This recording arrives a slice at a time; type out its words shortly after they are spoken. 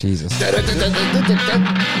Jesus. So scared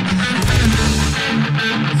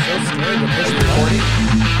to push recording.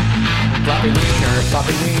 Floppy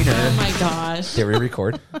wiener. Oh my gosh. Did we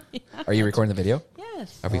record? Yeah. Are you recording the video?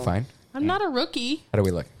 Yes. Are we fine? I'm not a rookie. How do we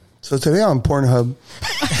look? So today on Pornhub.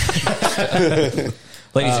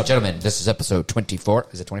 Ladies and gentlemen, this is episode 24.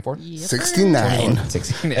 Is it 24? Yep. 69.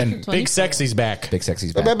 16. And Big Sexy's back. Big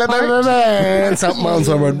Sexy's back. Something on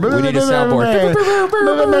someone. We need a soundboard.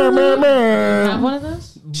 Have one of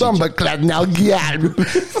those? Bumbleclad now, yeah.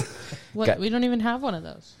 What? Got- We don't even have one of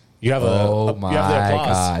those. You have Oh my you have the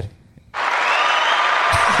applause. God.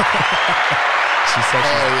 She says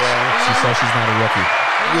she's not a rookie.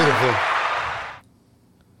 Beautiful.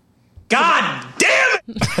 God damn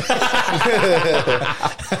it!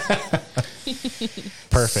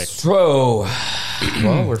 Perfect. So,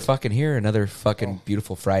 well, we're fucking here. Another fucking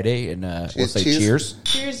beautiful Friday. And we'll say cheers.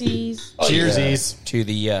 Cheersies. Cheersies. To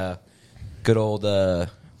the good old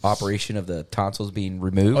operation of the tonsils being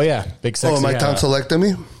removed. Oh yeah, Big Sexy. Oh, my had a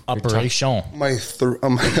tonsillectomy? operation. My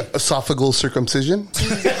esophageal circumcision?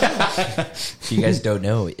 If you guys don't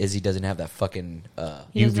know, Izzy doesn't have that fucking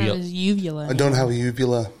He doesn't have his uvula. I don't have a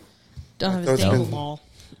uvula. Don't have thought his it's dingle been- ball.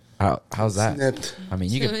 How's that? Snipped. I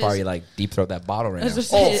mean, you So could his- probably like deep throat that bottle right now.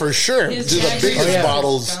 Oh, for sure. Do his the gag biggest reflex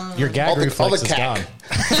bottles. is gone. Your gag All the reflex is cack. gone.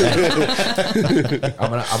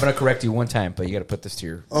 I'm gonna correct you one time, but you got to put this to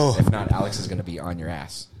your. Oh. If not, Alex is gonna be on your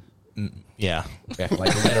ass. Yeah. Okay,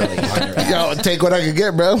 like literally on your ass. Yo, take what I could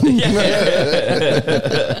get, bro.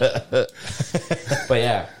 But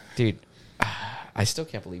yeah, dude, I still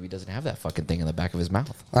can't believe he doesn't have that fucking thing in the back of his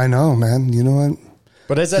mouth. I know, man. You know what?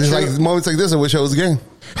 But is that There's true? like moments like this, I wish I was gay.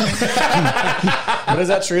 But is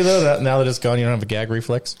that true though? That now that it's gone, you don't have a gag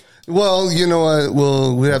reflex. Well, you know what?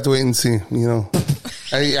 Well, we have to wait and see. You know,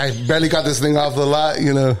 I barely got this thing off the lot.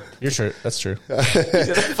 You know, You're true. That's true.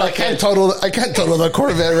 I can't total the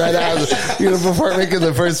Corvette right now. You know, before making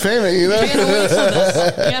the first payment. You know.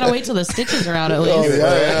 You gotta wait till the stitches are out at least. Oh,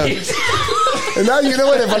 yeah. And now you know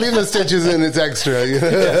what? If I leave the stitches in, it's extra. You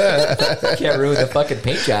know? Can't ruin the fucking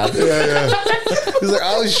paint job. He's like,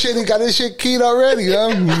 oh shit, he got his shit keyed already.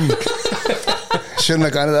 Huh? Shouldn't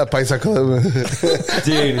have gone to that Paisa club.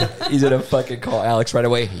 Dude, he's gonna fucking call Alex right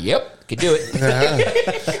away. Yep, can do it.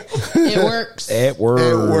 It works. It works.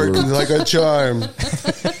 It worked like a charm.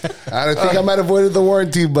 I don't think I might have avoided the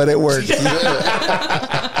warranty, but it worked. Oh,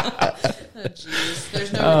 jeez.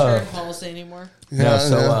 There's no return policy anymore. No,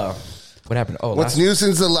 so what happened? Oh, What's new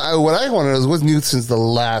since the what I wanted is what's new since the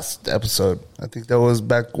last episode? I think that was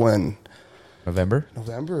back when November?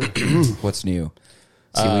 What's new?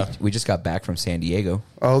 See, we just got back from San Diego.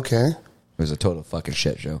 Okay. It was a total fucking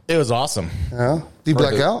shit show. It was awesome. Yeah. Did you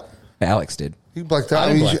black out? Alex did. You blacked out.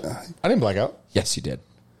 I I mean, didn't black out. Yes, you did.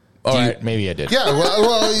 All right, maybe I did. yeah.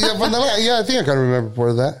 Well, yeah. From I think I kind of remember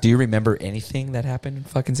part of that. Do you remember anything that happened in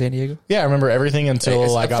fucking San Diego? Yeah, I remember everything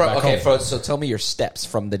until I got back home. So tell me your steps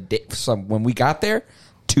from the day, from when we got there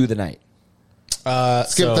to the night,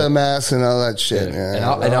 Skip the mass and all that shit.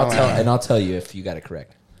 Yeah. and I'll tell you if you got it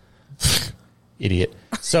correct. Idiot.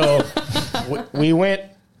 So we went.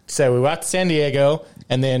 So we walked to San Diego,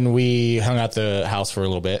 and then we hung out the house for a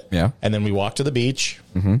little bit. Yeah. And then we walked to the beach.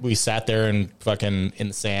 Mm-hmm. We sat there and fucking in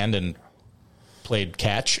the sand and played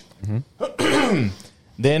catch. Mm-hmm.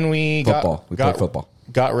 Then we Football. We played football.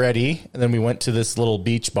 Got ready, and then we went to this little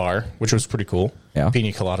beach bar, which was pretty cool. Yeah.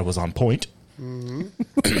 Pina colada was on point.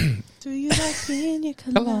 Do you like pina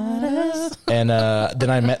coladas? And then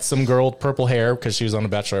I met some girl with purple hair because she was on a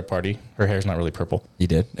bachelorette party. Her hair's not really purple. You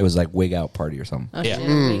did. It was like wig out party or something. Oh, Yeah.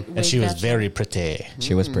 And she was very pretty.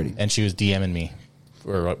 She was pretty. And she was DMing me.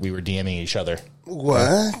 Or we were DMing each other.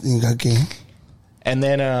 What? You got game? And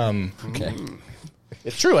then, Okay.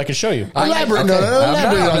 it's true. I can show you. Elaborate. okay. No,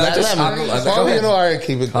 elaborate on that. Go Oh, ahead. you know, all right,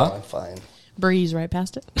 keep it going. Fine. Breeze right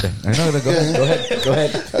past it. I know. Go ahead. Go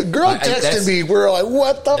ahead. A girl texted me. We're like,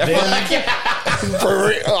 what the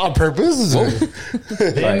fuck? On purpose?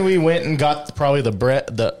 Then we went and got probably the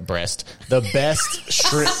best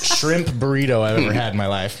shrimp burrito I've ever had in my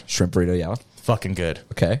life. Shrimp burrito, yeah. Fucking good.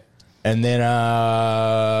 Okay. And then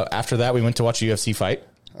after that, we went to watch a UFC fight.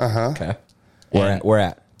 Okay. Where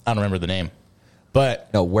at? I don't remember the name. But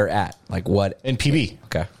No, where at? Like what? in PB.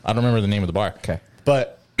 Okay. I don't remember the name of the bar. Okay.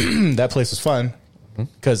 But that place was fun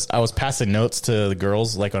because I was passing notes to the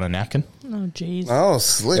girls like on a napkin. Oh, jeez. Oh,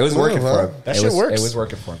 slick. It was working move, for huh? him. That shit works. It was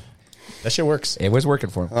working for him. That shit works. It was working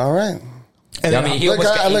for him. All right. And I mean, he Look,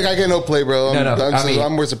 almost got- I get no play, bro.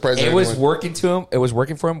 I'm more surprised. It than was anyone. working to him. It was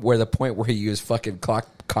working for him. Where the point where he was fucking cock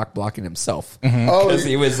blocking himself. Oh, 'Cause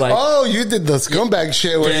he was like, oh, you did the scumbag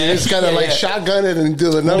shit where you just kind of like shotgun it and do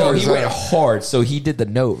the no, numbers. he went hard. So he did the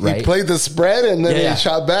note right. He played the spread and then Yeah. he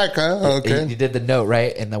shot back, huh? Okay. He did the note,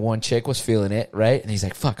 right? And the one chick was feeling it, right? And he's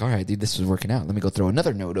like, fuck, all right, dude, this is working out. Let me go throw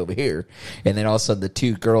another note over here. And then all of a sudden the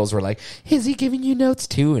two girls were like, is he giving you notes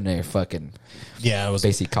too? And they're fucking Yeah, it was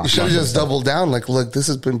basically cock You should have blocking just themselves. doubled down. Like, look, this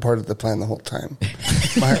has been part of the plan the whole time.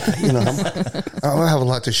 I have a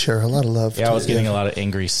lot to share, a lot of love. Yeah, I to was you. getting a lot of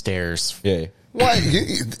angry stares. Yeah. Why?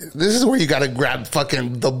 This is where you got to grab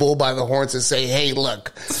fucking the bull by the horns and say, "Hey,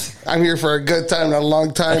 look, I'm here for a good time, not a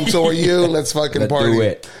long time. So are you. Let's fucking Let's party." do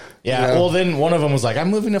it. Yeah, Yeah. well, then one of them was like, I'm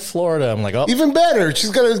moving to Florida. I'm like, oh. Even better,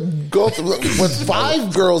 she's got to go with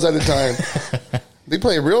 5 girls at a time. They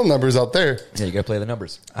play real numbers out there. Yeah, you got to play the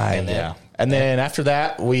numbers. Yeah. And then after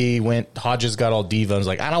that, we went, Hodges got all diva and was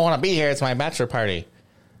like, I don't want to be here. It's my bachelor party.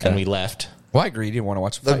 And we left. Well, I agree. You didn't want to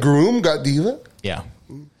watch the The fight. groom got diva. Yeah.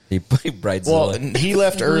 He played Bridezilla. Well, and he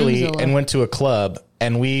left early Groomzilla. and went to a club,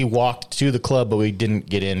 and we walked to the club, but we didn't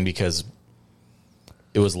get in because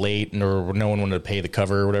it was late and or no one wanted to pay the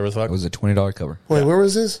cover or whatever the fuck. it was a $20 cover. Wait, where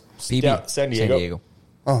was this? PB. Yeah, San Diego.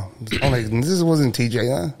 Oh, I'm like, this wasn't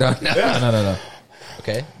TJ, huh? No.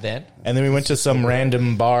 Okay, then. And then we went to some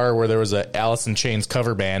random bar where there was a Alice in Chains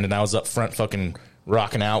cover band, and I was up front fucking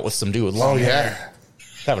rocking out with some dude with long hair.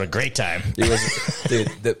 Having a great time. He was,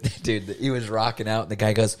 dude, he was rocking out, and the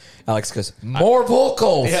guy goes, Alex goes, more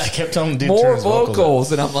vocals. Yeah, I kept telling him, dude, more turn his vocals up.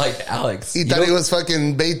 vocals. And I'm like, Alex. He you thought don't- he was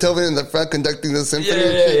fucking Beethoven in the front conducting the symphony. Yeah,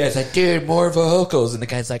 and yeah, shit. yeah. It's like, dude, more vocals. And the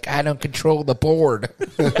guy's like, I don't control the board.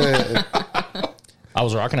 I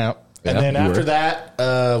was rocking out. Yeah, And then you after were.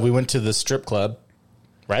 that, we went to the strip club,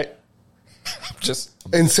 right? Just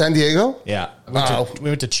In San Diego? Yeah. Wow. We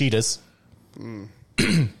went to Cheetah's. And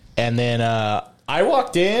then I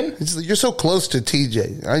walked in. You're so close to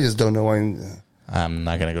TJ. I just don't know why. I'm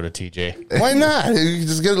not going to go to TJ. Why not? You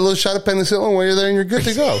just get a little shot of penicillin while you're there and you're good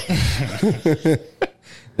to go.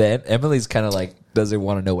 then Emily's kind of like doesn't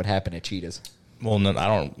want to know what happened at Cheetah's. Well, no, I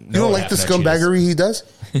don't know. You don't what like the happened at Cheetah's. scumbaggery he does?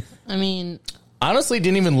 I mean, Honestly,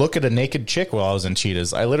 didn't even look at a naked chick while I was in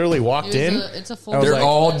Cheetah's. I literally walked in. it's a full. I was They're like-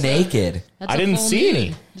 all naked. That's I a didn't full see nude.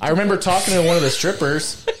 any. I remember talking to one of the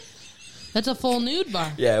strippers. That's a full nude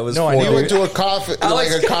bar. Yeah, it was. No, I He know. went to a coffee, like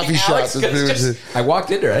a coffee shop. Alex goes, I walked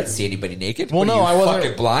in there. I didn't see anybody naked. Well, What, no, are you I wasn't-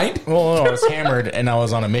 fucking blind. Well, no, I was hammered and I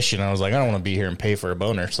was on a mission. I was like, I don't want to be here and pay for a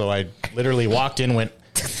boner. So I literally walked in, went,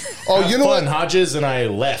 Oh, you know fun, what? Hodges, and I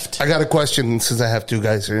left. I got a question since I have 2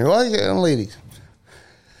 guys here. Well, yeah, ladies.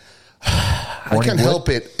 I Morning can't wood? help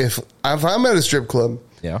it if I'm at a strip club.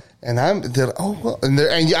 Yeah. And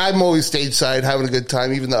and I'm always stage side having a good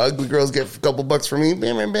time. Even the ugly girls get a couple bucks from me.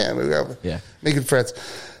 Bam, bam, bam. Yeah. Making friends.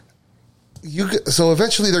 So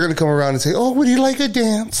eventually they're going to come around and say, "Oh, would you like a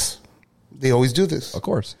dance?" They always do this. Of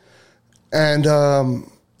course. And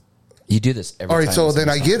You do this every all right, time. so you then sing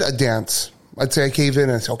I a song. get a dance. I'd say I cave in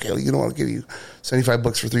and I say, "Okay, you know what? I'll give you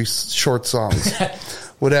 $75 for 3 short songs,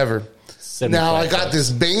 whatever." Now I got this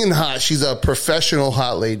banging hot. She's a professional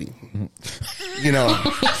hot lady. You know,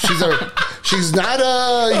 she's not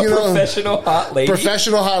a professional hot lady.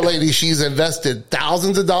 professional hot lady. She's invested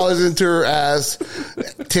thousands of dollars into her ass,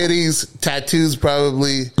 titties, tattoos,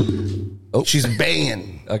 probably. Oh. She's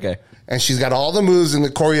banging. Okay. And she's got all the moves and the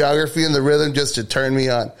choreography and the rhythm just to turn me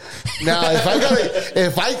on. Now,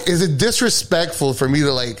 is it disrespectful for me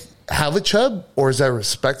to like have a chub, or is that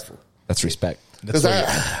respectful? That's respect. Because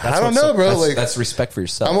I don't know, bro. That's, Like that's respect for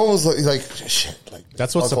yourself. I'm almost like shit. Like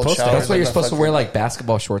That's what's I'll go supposed to shower, That's why you're then supposed to fucking- wear like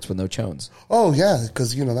basketball shorts with no chones. Oh yeah,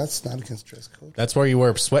 because that's not against dress code. That's where you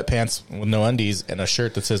wear sweatpants with no undies and a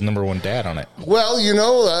shirt that says number 1 dad on it. Well,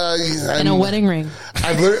 And a wedding ring.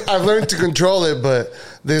 I've learned to control it, but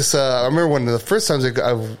this I remember one of the first times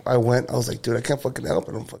I went, I was like, dude, I can't fucking help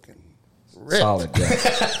it. I'm fucking ripped. Solid.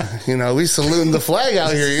 Yeah. We saluting the flag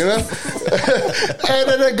out here, and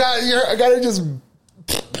then I got it just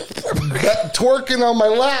twerking on my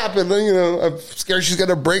lap, and then I'm scared she's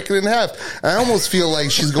gonna break it in half. I almost feel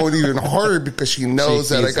like she's going even harder because she knows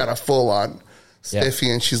that I feels got a full on Yeah. stiffy,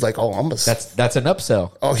 and she's like, "Oh, I'm a That's an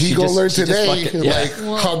upsell. oh he She gonna just- learn she just today." fucking- yeah.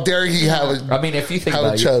 Like, how dare he have a? I mean, if you think have a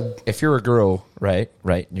about it, chub. if you're a girl, right,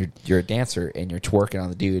 and you're a dancer and you're twerking on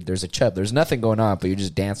the dude, there's a chub. There's nothing going on, but you're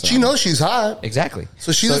just dancing. She on knows she's hot, exactly.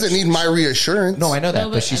 so she doesn't need my reassurance. No, I know that, No,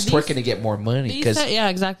 but but she's these- twerking to get more money These because yeah,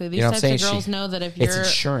 exactly. These you know what I'm types of saying? girls She- know that if it's you're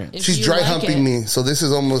insurance. if She's you dry like humping it- me, so this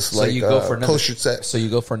is almost so like you go for another kosher sex. So you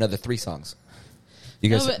go for another 3 songs. You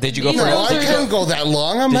guys, No, but did you go these for? No, girls I can't go that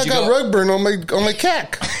long. I Did you got go- rug burn on my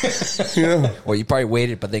cack. You know, Well, you probably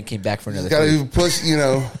waited, but then came back for another. gotta 3. push. You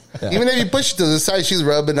know, even if you push it to the side, she's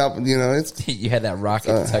rubbing up. You know, it's You had that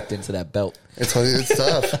rocket tucked into that belt. it's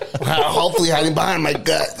tough. Hopefully, hiding behind my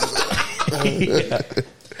gut.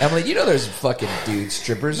 Emily, you know there's fucking dude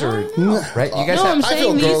strippers or right? You guys No, I'm have. I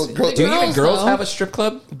feel saying girl- these. girl- the Do even girls though, have a strip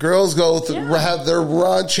club? Girls go have their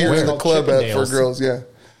raunchier Where? in the club for Chippendales. girls. Yeah.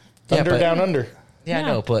 Thunder but- Down Under. Yeah, I Yeah.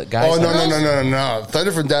 know, but guys. Oh no have- no!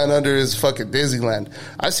 Thunder from Down Under is fucking Disneyland.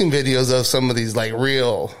 I've seen videos of some of these like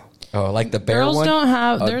real. Oh, like the bear Girls one. don't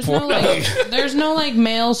have. There's no porno. like. There's no like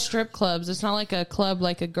male strip clubs. It's not like a club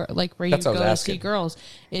like a girl like where you That's go what I to was see asking. girls.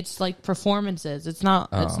 It's like performances. It's not.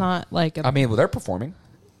 It's not like a. I mean, well, they're performing.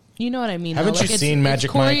 You know what I mean? Haven't though. Like, you it's- seen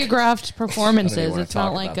Magic it's Mike? choreographed performances. wanna It's not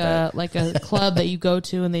talk like about a like a club that you go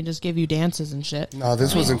to and they just give you dances and shit. No,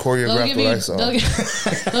 this wasn't They'll choreographed. give What you I saw.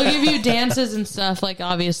 they'll give you dances and stuff. Like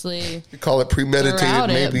obviously You call it premeditated, throughout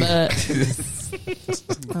maybe. it,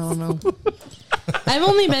 but I don't know. I've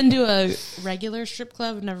only been to a regular strip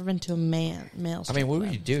club. I've never been to a male. I Strip mean, what club.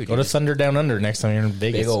 would you do? Go to Thunder Down Under next time you're in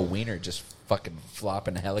Vegas. big old wiener just fucking flop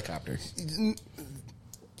in a helicopter.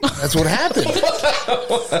 That's what happened.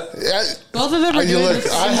 Yeah, Both of them are you doing look, the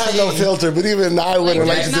I same have no thing. filter, but even I wouldn't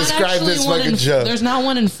like to There's not describe actually this one fucking in- show. There's not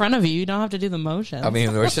one in front of you. You don't have to do the motion. I mean,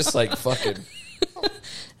 it's just like fucking.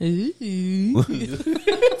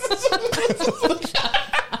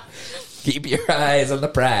 Keep your eyes on the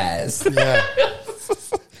prize.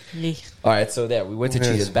 Yeah. All right, so there we went to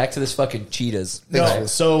cheetahs. Back to this fucking cheetahs. No,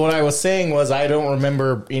 so what I was saying was I don't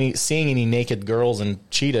remember seeing any naked girls in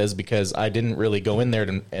cheetahs because I didn't really go in there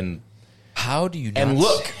and How do you not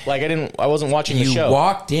look like I wasn't watching the You show.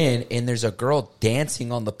 walked in and there's a girl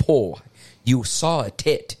dancing on the pole. You saw a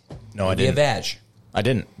tit. No, I Maybe didn't. A vag. I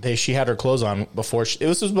didn't. She had her clothes on before.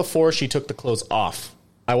 This was before she took the clothes off.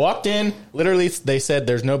 I walked in. Literally, they said,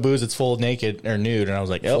 "There's no booze. It's full naked or nude," and I was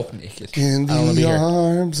like, "Oh, Naked. In I don't wanna be the here.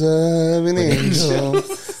 arms of an angel.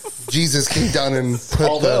 Jesus came down and put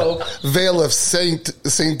Although- the veil of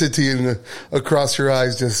sanctity across your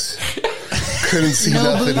eyes. Just couldn't see No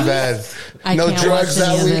nothing booze? bad. I No can't drugs watch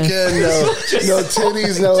that any of weekend. No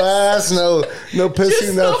titties. No ass. No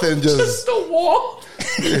pussy. Nothing. Just a wall.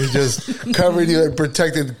 it just covered you and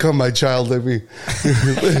protected. Come, my child. Let me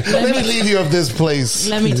let me lead you of this place.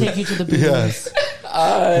 Let me take you to the booze. Yes.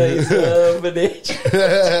 Eyes of an angel.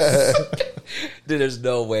 Dude, there's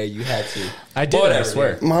no way you had to. I did. I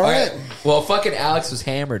swear." dude. All right. Well, fucking Alex was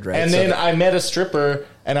hammered, right? And So- then I met a stripper,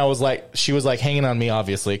 and I was like, she was like hanging on me,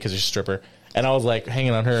 obviously, because she's a stripper, and I was like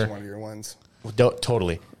hanging on her. One of your ones.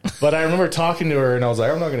 Totally. But I remember talking to her, and I was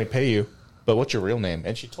like, "I'm not going to pay you, but what's your real name?"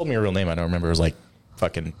 And she told me her real name. I don't remember. It was like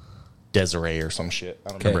fucking Desiree or some shit. I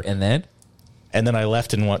don't okay, remember. and then And then I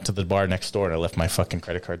left and went to the bar next door, and I left my fucking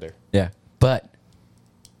credit card there. yeah, but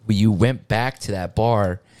you went back to that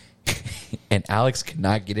bar, and Alex could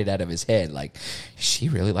not get it out of his head. Like, she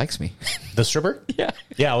really likes me. The stripper? Yeah,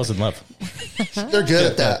 Yeah, I was in love. They're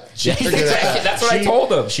good at that. They're good at that. That's what I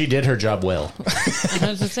told him. She did her job well. I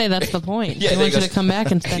was to say that's the point. Yeah, She they wants you goes- to come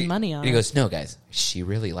back and spend money on And he it. goes, "No, guys, she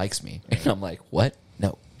really likes me." And I'm like, "What?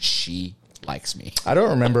 No, she likes me." I don't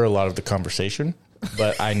remember a lot of the conversation,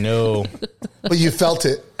 but I know. But you felt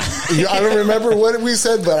it. I don't remember what we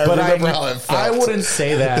said, but I remember how it felt. I wouldn't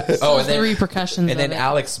say that. Oh, It's the repercussions And then of it.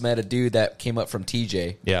 Alex met a dude that came up from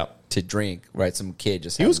TJ Yeah. to drink. Right, some kid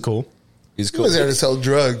just He was cool. He was He cool. was there to sell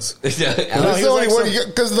drugs. Yeah, That's Alex- he the was only like one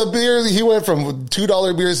because the beer he went from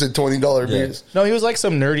 $2 beers to $20 beers. No, he was like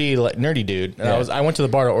some nerdy dude. And Yeah. I went to the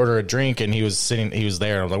bar to order a drink, and he was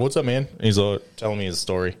there. And I was like, "What's up, man?" And he's telling me his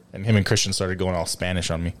story, and him and Christian started going all Spanish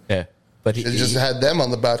on me. yeah, but It just had them on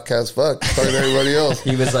the podcast. Fuck, talking to everybody else.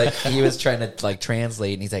 he was like, he was trying to like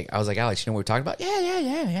translate, and he's like, I was like, "Alex, you know what we're talking about?"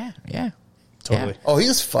 Yeah. Totally. Oh,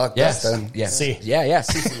 he's fucked. Yes. That's then. Yes. Sí. Yeah.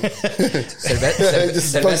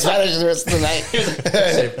 Just spoke Spanish the rest of the night.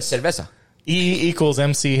 Cerveza. E equals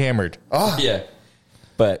MC hammered. Oh, Yeah.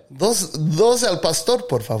 But dos al pastor,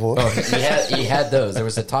 por favor. he had those. There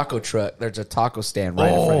was a taco truck. There's a taco stand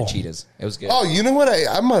right in front of Cheetahs. It was good. Oh, you know what?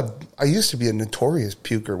 I used to be a notorious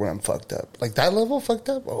puker when I'm fucked up. Like that level fucked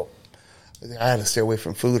up. Oh, I had to stay away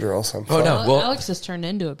from food or else I'm. Oh, fucked. no. Well- Alex has turned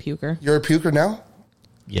into a puker. You're a puker now.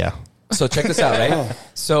 Yeah. So check this out, right?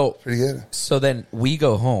 So Pretty good. So then we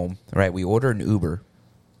go home, right? We order an Uber,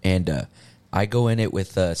 and I go in it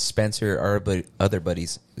with Spencer, our other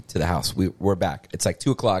buddies, to the house. We're back. It's like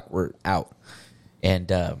 2:00. We're out,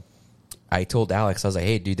 and I told Alex, I was like,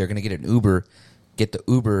 "Hey, dude, they're gonna get an Uber. Get the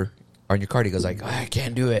Uber on your card." He goes like, "I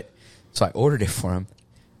can't do it." So I ordered it for him,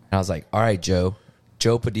 and I was like, "All right, Joe."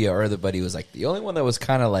 Joe Padilla, our other buddy, was like the only one that was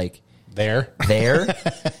kind of like there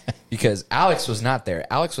because Alex was not there.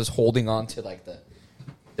 Alex was holding on to like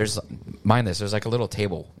there's like a little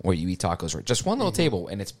table where you eat tacos, right? Just one little table,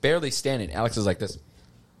 and it's barely standing. Alex is like this.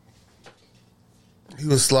 He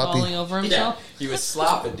was sloppy. Falling over himself. Yeah, he was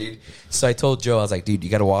slopping, dude. So I told Joe, I was like, dude, you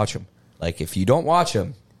got to watch him. Like, if you don't watch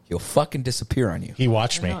him, he'll fucking disappear on you. He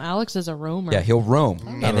watched me. No, Alex is a roamer. Yeah, he'll roam.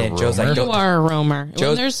 And then Joe's like, You are a roamer. When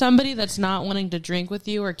Joe's- there's somebody that's not wanting to drink with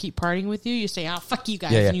you or keep partying with you, you say, "Oh, fuck you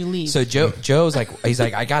guys," and you leave. So Joe's like, he's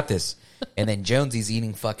like, I got this. And then Jonesy's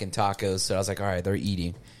eating fucking tacos. So I was like, all right, they're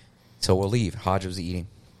eating. So we'll leave. Hodge was eating.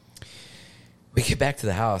 We get back to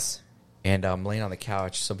the house, and I'm laying on the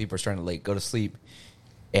couch. Some people are starting to go to sleep.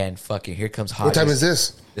 And fucking here comes Hodges. What time is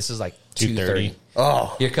this? This is like 2:30. 2:30.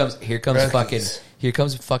 Oh, Here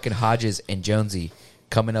comes fucking Hodges and Jonesy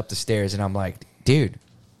coming up the stairs, and I'm like, dude,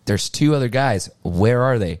 there's two other guys. Where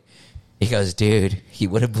are they? He goes, dude, he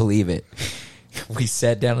wouldn't believe it. We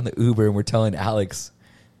sat down in the Uber and we're telling Alex,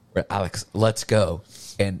 let's go.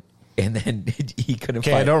 And then he couldn't.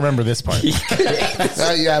 Okay, I don't remember this part.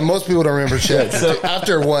 yeah. Most people don't remember shit. So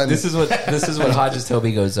after one, This is what Hodges told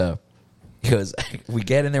me. He goes, we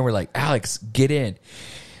get in there. We're like, Alex, get in.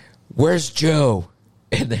 Where's Joe?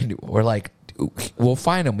 And then we're like, we'll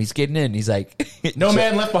find him. He's getting in. He's like, No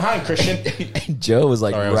man left behind, Christian. And Joe was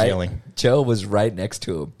like, Sorry, I was yelling. Joe was right next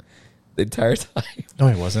to him the entire time. No,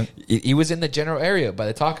 he wasn't. He was in the general area by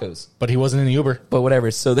the tacos, But he wasn't in the Uber. but whatever.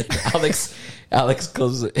 So then Alex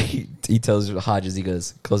closes. He tells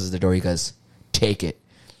Hodges, closes the door. He goes, take it.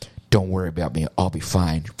 Don't worry about me. I'll be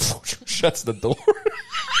fine. Shuts the door.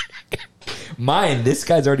 Mine, this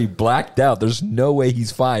guy's already blacked out. There's no way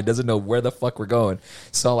he's fine. Doesn't know where the fuck we're going.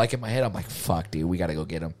 So, like, in my head, I'm like, fuck, dude, we got to go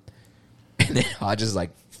get him. And then Hodges is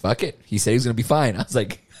like, fuck it. He said he's going to be fine. I was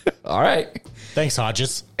like, all right. Thanks,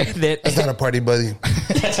 Hodges. And then, that's not a party buddy.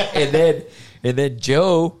 and then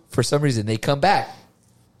Joe, for some reason, they come back.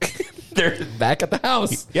 They're back at the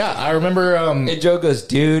house. Yeah, I remember. And Joe goes,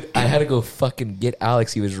 dude, I had to go fucking get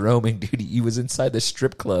Alex. He was roaming, dude. He was inside the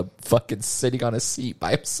strip club, fucking sitting on a seat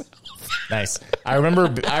by himself. Nice. I remember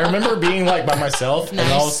being like by myself, and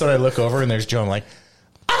all of a sudden I look over and there's Joe. I'm like,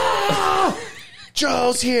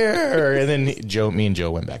 Joe's here. And then me and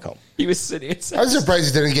Joe went back home. He was sitting inside. I was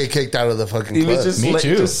surprised he didn't get kicked out of the fucking He club. was just Me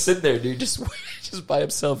too. just sitting there, dude, just by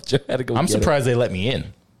himself. Joe had to go. I'm get him. surprised they let me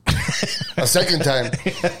in. A second time.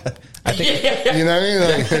 I think, You know what I mean?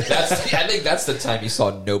 Like, I think that's the time you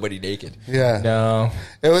saw nobody naked. yeah. No.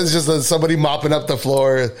 It was just somebody mopping up the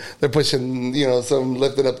floor. They're pushing, some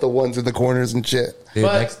lifting up the ones in the corners and shit. Dude,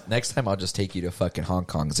 But- next time I'll just take you to fucking Hong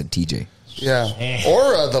Kong's and TJ. Yeah. Eh.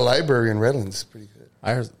 Or the library in Redlands. Pretty good.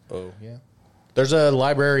 Yeah. There's a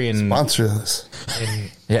library in. Sponsor this.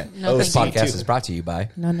 Yeah. No, This thank podcast you. is brought to you by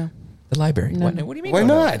No. the library. No. What do you mean? Why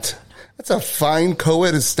no? not? That's a fine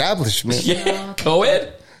co-ed establishment. Yeah,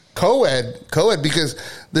 co-ed. Co-ed, because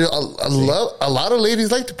there a lot of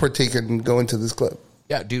ladies like to partake and go into this club.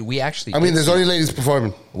 Yeah, dude, we actually. I mean, there's only ladies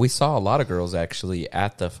performing. We saw a lot of girls actually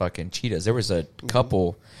at the fucking Cheetahs. There was a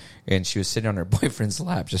couple, and she was sitting on her boyfriend's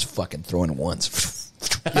lap, just fucking throwing ones.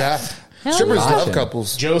 Yeah. Hell Strippers yeah. love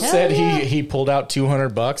couples. Joe said yeah. he pulled out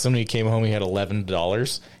 $200, and when he came home, he had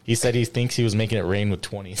 $11. He said he thinks he was making it rain with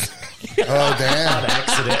 20s. Oh, damn.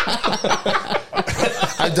 Accident.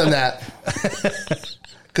 I've done that.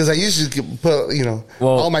 Because I usually put,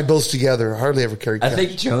 all my bills together. I hardly ever carry cash. I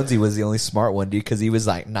think Jonesy was the only smart one, dude, because he was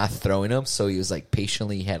like not throwing them, so he was like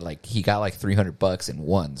patiently he got like $300 in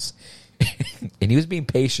ones, and he was being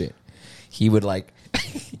patient. He would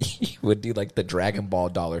he would do like the Dragon Ball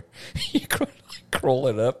dollar. He would roll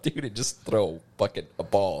it up, dude, and just throw fucking a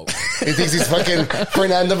ball. He thinks he's fucking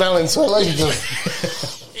Fernando Valenzuela. He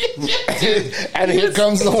just, and here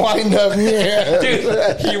comes the wind up. Yeah.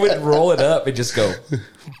 Dude, he would roll it up and just go.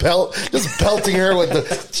 Just pelting her with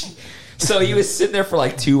the. So he was sitting there for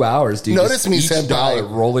like 2 hours, dude. Notice just me, each senpai. dollar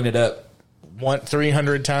rolling it up.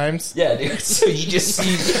 300 times? Yeah, dude. So you just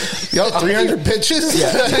see. Yo, 300 bitches?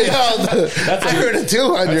 Yeah. That's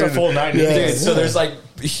 200. That's a full 90. Dude, so there's like,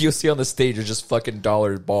 you'll see on the stage, there's just fucking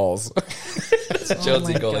dollar balls.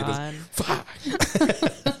 Jonesy my go like God. this. Fuck.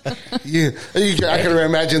 I can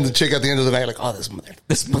imagine the chick at the end of the night, like, oh,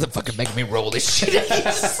 This motherfucker making me roll this shit.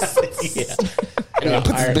 I'm gonna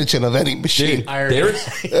put this bitch in a vending machine. Dude,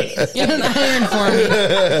 there's, Get an iron for me.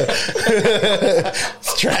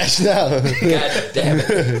 It's trash now. God damn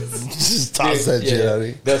it. Just toss that shit out of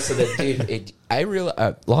me. No, so that, dude, I realized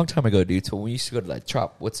a long time ago, dude, so when we used to go to like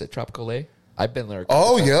Tropical A? I've been there.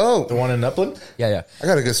 Oh, yo. The one in Upland? Yeah. I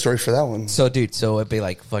got a good story for that one. So, dude, it'd be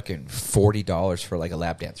like fucking $40 for like a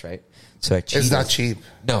lap dance, right? So at It's not Cheetahs- cheap.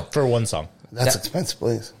 No. For one song. That's That- expensive,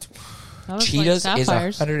 please. That was Cheetahs like is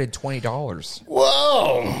sapphires. $120.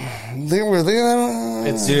 Whoa. They were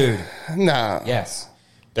there. Dude. Nah. Yes.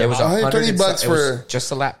 There It was $120 $100 for just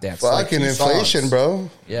a lap dance. fucking two inflation, songs. bro.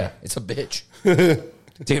 Yeah, it's a bitch.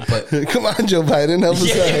 Dude, but Come on, Joe Biden. Help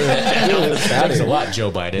us out. Thanks a lot, Joe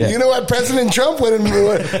Biden. You know what? President Trump would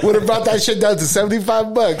have brought that shit down to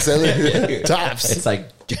 $75. Tops. it's like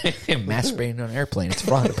masturbating on an airplane. It's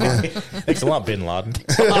fraud. Thanks a lot, Bin Laden.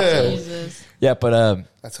 Jesus. Yeah, but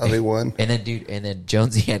That's how they won. and then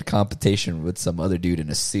Jonesy had competition with some other dude in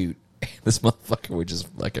a suit. This motherfucker would just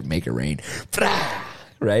like make it rain.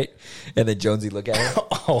 Right? And then Jonesy look at him.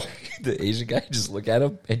 Oh, the Asian guy just look at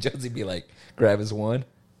him, and Jonesy be like, grab his one.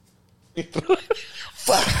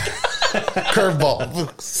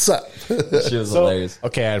 Curveball. Suck. She was hilarious.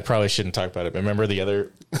 Okay, I probably shouldn't talk about it. But remember the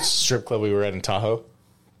other strip club we were at in Tahoe?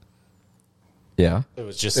 Yeah, It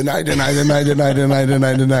was just Deny. I deny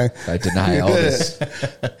all this.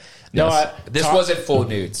 no. Yes. This wasn't full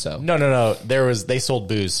nude, so No. They sold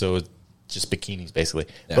booze, so it was just bikinis basically.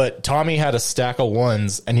 Yeah. But Tommy had a stack of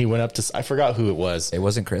ones, and he went up to I forgot who it was. it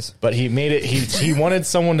wasn't Chris. But he made it. He wanted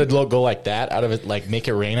someone to go like that out of it, like make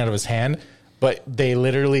it rain out of his hand. But they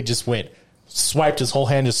literally just swiped his whole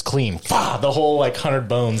hand just clean. The whole like 100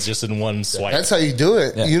 bones just in one swipe. That's how you do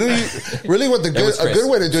it. Yeah. You know, really what a was Chris. good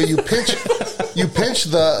way to do it. You pinch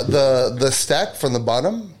the stack from the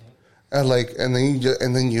bottom, and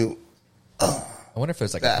then you. I wonder if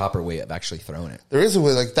there's like a proper way of actually throwing it. There is a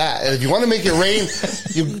way like that, and if you want to make it rain,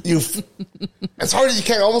 you as hard as you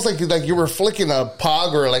can, almost like you were flicking a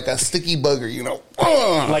pog or like a sticky bugger, you know.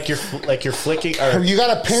 like you're flicking. Or You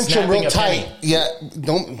gotta pinch them snapping real a tight. penny. Yeah,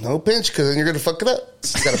 no pinch because then you're gonna fuck it up.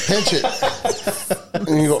 You gotta pinch it,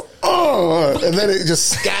 and you go and then it just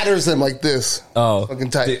scatters them like this. Oh, fucking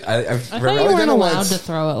tight. Dude, I I thought remember. you only weren't done it allowed once. to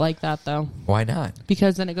throw it like that though, Why not?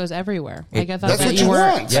 because then it goes everywhere. Like I thought That's that what you you were.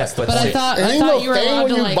 want. Yes, but But I thought It ain't you were thing allowed when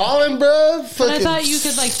to you're like. balling, bro. But I Fucking- thought you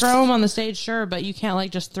could like throw them on the stage, sure, but you can't like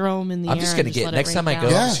just throw them in the I'm air. just and gonna get let it next rain time I go.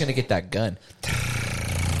 down. Yeah. I'm just gonna get that gun.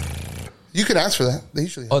 You can ask for that. They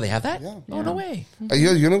usually. Oh, they have that? Yeah. Oh, no way.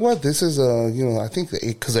 You know what? This is I think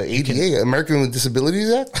because of ADA, American with Disabilities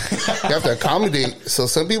Act, you have to accommodate. So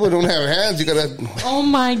some people don't have hands. You gotta. Oh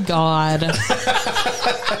my god!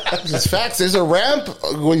 It's facts. There's a ramp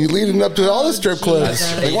when you're leading up to all the strip clubs.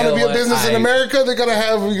 Jesus. They want to be a business in America. They gotta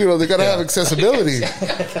have have accessibility.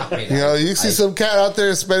 You see some cat out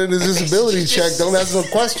there spending his disability check. Don't ask no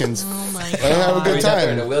questions. Oh my I don't have a god! good He's out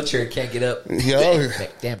there in a time. wheelchair, can't get up. Yo.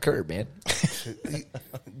 Damn curb, man.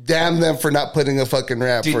 Damn them for not putting a fucking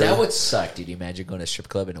ramp. Dude, for that would suck. Dude, you imagine going to a strip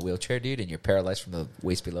club in a wheelchair, dude, and you're paralyzed from the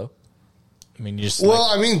waist below? I mean, you just Well,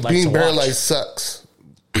 like- I mean, like being to watch. paralyzed sucks.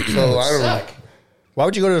 So I don't know. Why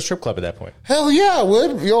would you go to a strip club at that point? Hell yeah, I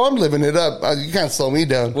would. Yo, I'm living it up. You can't slow me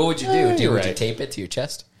down. What would you do? Would you right. tape it to your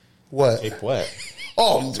chest? What? Tape what?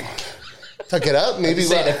 Oh, tuck it up. Maybe. You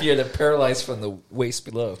saying if you're paralyzed from the waist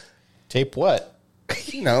below, Tape what?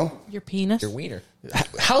 You know. Your penis. your wiener.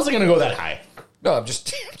 How's it going to go that high? No, I'm just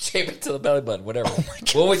tape it to the belly button, whatever.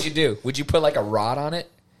 What would you do? Would you put like a rod on it?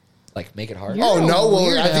 Like make it hard? You're Oh a no! Well,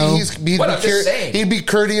 I weirdo. think he'd What, I'm just saying. he'd be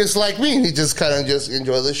courteous like me, and he'd just kind of just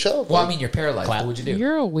enjoy the show. Well, I mean, you're paralyzed. What would you do?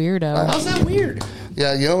 You're a weirdo. How's that weird?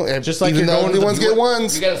 Yeah, you know, Just like even you're the going only to the ones get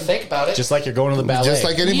ones, You got to think about it. Just like you're going to the ballet. just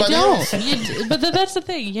like You anybody don't. else. But that's the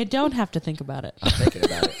thing. You don't have to think about it. I'm thinking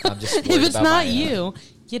about it. I'm just If worried it's about not my, you,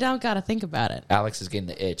 you don't got to think about it. Alex is getting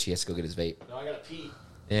the itch. He has to go get his vape. No, I got to pee.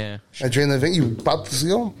 Yeah. I drain the vein. You pop the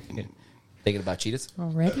seal. Thinking about cheetahs?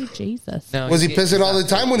 Already, Jesus. No. Was he he's pissing he's all not the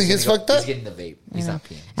time when he He's gets gonna fucked up? He's getting the vape. He's not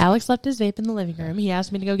peeing. Alex left his vape in the living room. He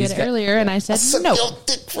asked me to go get He's it got- earlier, and I said Suck no. your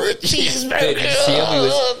dick for a Dude, you see him?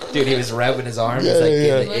 cheeseburger. He was rubbing his arm. Yeah, he's like yeah.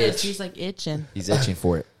 getting the itch. He's like itching. He's itching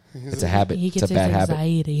for it. It's a habit. He It's gets a his bad habit.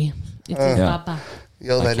 anxiety. It's his Yeah. papa.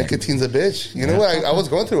 Yo, that nicotine's a bitch. You know what I was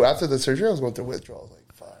going through after the surgery? I was going through withdrawals.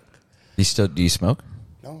 Like, fuck. Do you smoke?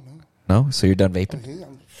 No. No? So you're done vaping?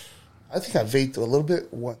 I think I vaped a little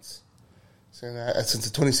bit once. Since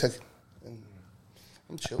the 22nd. And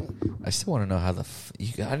I'm chilling. I still want to know how I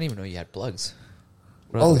didn't even know you had plugs.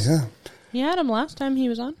 What Oh, else? yeah. He had him last time he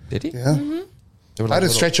was on. Did he? Yeah. They were I like had to little-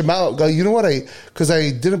 stretch them out. Go, you know what? Because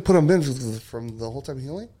I didn't put them in from the whole time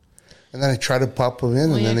healing. And then I tried to pop them in.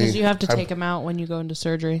 Well, and yeah, then because you have to take him out when you go into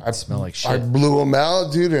surgery. I smell like shit. I blew them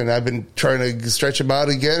out, dude. And I've been trying to stretch them out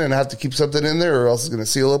again. And I have to keep something in there or else it's going to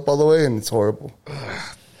seal up all the way. And it's horrible.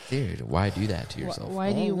 Dude, why do that to yourself?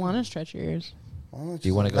 Why do you want to stretch your ears? Do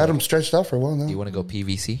you want to I had go? them stretched out for a while now. Do you want to go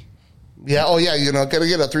PVC? Yeah. Oh, yeah. You know, got to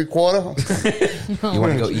get a 3/4. You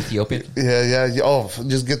want to go Ethiopian? Yeah. Oh,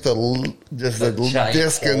 just get the giant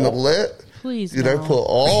disc and the hole. lid. Please, Dude, no. I pull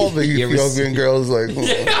all the Ethiopian girls like.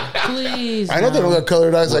 Please, I know they don't got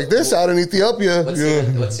colored eyes like this out in Ethiopia.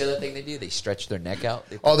 What's the other thing they do? They stretch their neck out.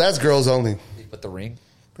 Oh, that's girls only. They put the ring.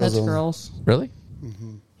 That's only. girls. Really?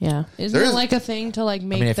 Yeah. Isn't There's- it like a thing to like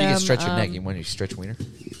make I mean, if you them, can stretch your neck, you want to stretch wiener?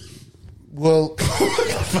 Well,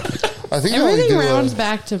 I think you only everything do, rounds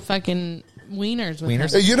back to fucking wieners. With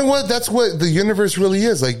Wieners? him. You know what? That's what the universe really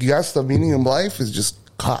is. Like, you guys, the meaning of life is just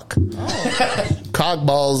cock. Cock,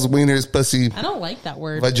 balls, wieners, pussy, I don't like that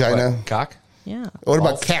word. vagina. What, cock? Yeah. What about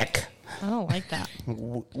Balls? cack? I don't like that.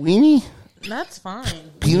 Weenie? That's fine.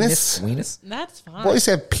 Penis? Weenus? That's fine. Boys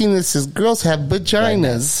have penises. Girls have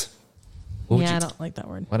vaginas. What would Yeah, you I don't like that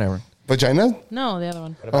word. Whatever. Vagina? No, the other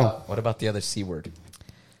one. What about the other C word?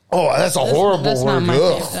 Oh, that's a horrible That's not word. my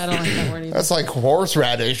Ugh. favorite. I don't like that word either. That's like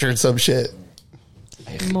horseradish or some shit.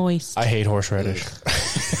 Moist. I hate horseradish.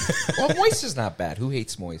 Well, moist is not bad. Who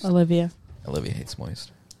hates moist? Olivia. Olivia hates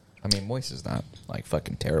moist. I mean, moist is not like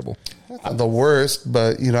fucking terrible. Not the worst,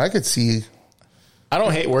 but you know, I could see. I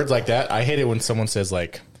don't hate words like that. I hate it when someone says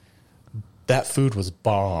like, "That food was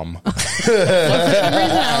bomb." For some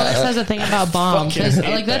reason, Alex has a thing about bomb. Fucking 'Cause,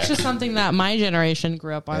 hate like that's that. just something that my generation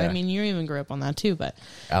grew up on. Yeah. I mean, you even grew up on that too. But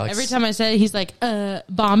Alex- every time I say it, he's like,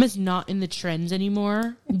 "Bomb is not in the trends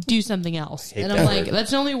anymore. Do something else." hate And I'm that like, word.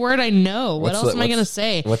 "That's the only word I know. What else am I what's- gonna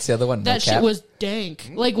say?" What's the other one? No That shit cap? was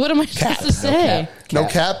dank. Like, what am I supposed to say? No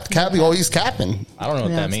cap. Cap, you always capping. I don't know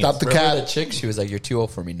what Yeah. that means. Stop the Remember cap. the chick? She was like, "You're too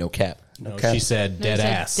old for me. No cap." No, cap. she said No, dead she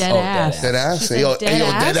said ass. Dead Oh, ass. Dead ass. She said Yo, dead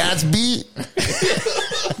ass? dead ass beat.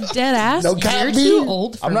 Dead ass. No cap, You're dude. too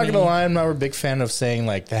old for I'm not me. gonna lie. I'm not a big fan of saying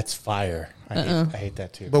like that's fire. I hate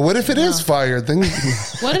that too. But what if it is fire? Then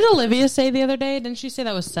What did Olivia say the other day? Didn't she say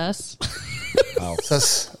that was sus?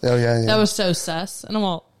 sus. Oh yeah. That was so sus. And I'm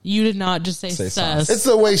all, you did not just say sus. It's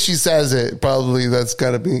the way she says it. Probably that's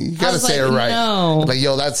gotta be. You gotta was say like, it right. no. Like,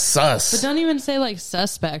 yo, that's sus. But don't even say like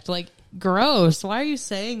suspect. Like, gross. Why are you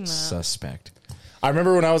saying that? Suspect. I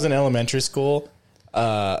remember when I was in elementary school,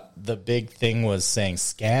 the big thing was saying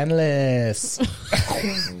scandalous.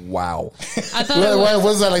 Wow. I thought it What was.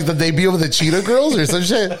 was that? Like the debut of the Cheetah Girls or some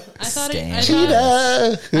shit? I thought it. I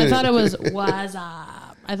Cheetah. thought it was was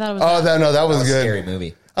up. I thought it was. Oh, that That was was a good. scary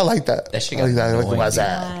movie. I like that. That shit I like got that. I like annoying. what's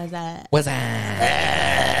that? Was up. What's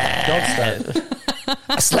that? Don't start.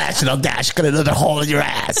 A slash and a dash, got another hole in your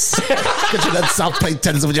ass. Get you that soft play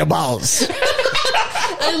tennis with your balls.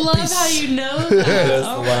 I love how you know that.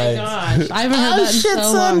 Oh my gosh, I haven't heard that in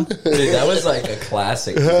so long. Dude, that was like a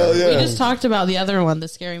classic. Hell yeah. We just talked about the other one, the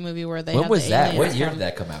scary movie where they. When had was the that? aliens What year come. did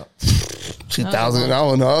that come out? 2000. I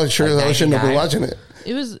don't know. Sure, Like I shouldn't have been 99? watching it.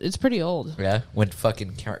 It was. It's pretty old. Yeah, when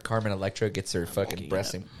fucking Carmen Electra gets her fucking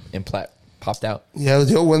breast implant popped out. Yeah,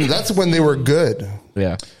 that's when they were good.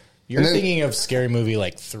 Yeah. You're And then- thinking of Scary Movie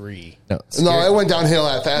like 3. No, it went downhill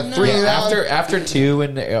at that. Three and after 2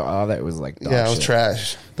 and all that was like dog yeah, it was shit.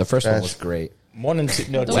 trash. The first one Trash. was great. 1 and 2.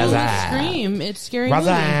 No, The one with Wazza. Scream. It's scary movie.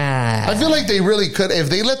 I feel like they really could if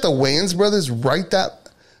they let the Wayans brothers write that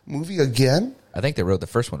movie again. I think they wrote the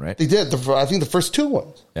first one, right? They did. I think the first two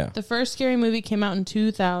ones. Yeah. The first scary movie came out in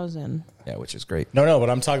 2000. Yeah, which is great. No, but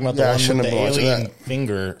I'm talking about the Yeah, I one shouldn't with the have been watching alien that.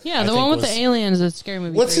 finger. Yeah, I the think one with was- the aliens is scary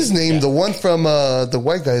movie. What's 3. his name? The one from the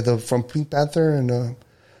white guy, from Pink Panther and Mr.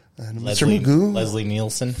 Leslie, Magoo. Leslie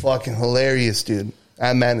Nielsen. Fucking hilarious, dude.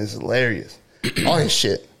 That man is hilarious. All his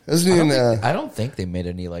shit. Isn't even, I don't think they made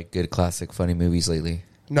any like good classic funny movies lately.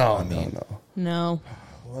 no. No.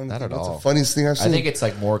 Not at What's all. the funniest thing I've I seen? think it's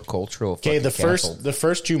like more cultural. Okay, the fucking canceled.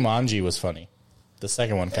 first Jumanji was funny. The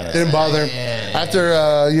second one kind of Didn't bother.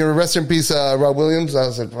 After rest in peace, Rob Williams. I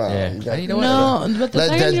was like, wow. Yeah. you got- You know what? No, but the Let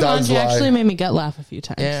second dead dogs Jumanji lie. actually made me gut laugh a few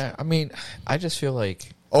times. Yeah, I mean, I just feel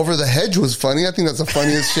like Over the Hedge was funny. I think that's the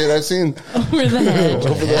funniest shit I've seen. Over the Hedge.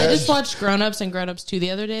 Over the I Hedge. just watched Grown Ups and Grown Ups 2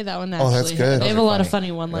 the other day. That one Oh, actually. that's good. They have Those a are lot of funny.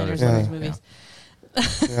 funny one-liners Yeah. in those movies.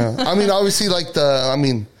 Yeah. I mean, obviously, like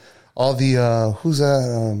all the who's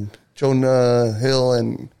that? Jonah Hill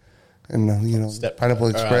and Pineapple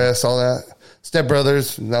Express, all that. Step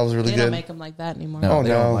Brothers, that was really They good. don't make them like that anymore. no, Oh, they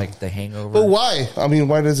no. don't like The Hangover. But why? I mean,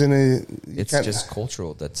 why doesn't it? It's just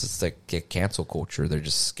cultural. That's just like cancel culture. They're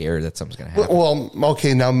just scared that something's gonna happen. Well,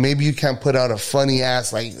 okay, now maybe you can't put out a funny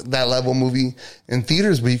ass like that level movie in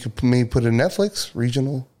theaters, but you could maybe put it in Netflix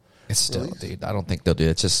regional. It's still, dude. I don't think they'll do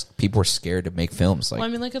it. It's just people are scared to make films. Like, Well,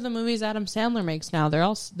 I mean, look at the movies Adam Sandler makes now. They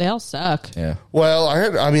all suck. yeah, Well, I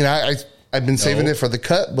heard. I mean, I've been saving it for the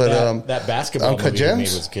cut, but that basketball Uncut movie they made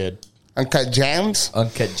Gems? was good. Uncut Gems.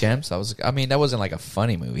 Uncut Gems. That wasn't like a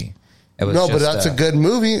funny movie. It was No, but just, that's a good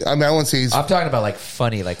movie. I mean, I wouldn't say I'm talking about like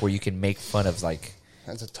funny, like where you can make fun of like,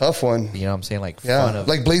 that's a tough one. you know what I'm saying, like Yeah, fun of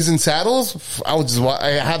like Blazing Saddles. I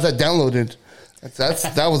have that downloaded.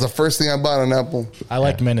 That was the first thing I bought on Apple. I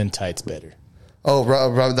liked Men in Tights better. Oh,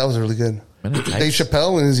 Rob, that was really good. Dave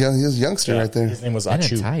Chappelle when he was young, he was a youngster right there. His name was Men in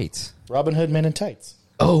Achu. Tights. Robin Hood Men in Tights.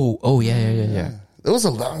 Oh, yeah. It was a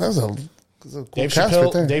cool Dave cast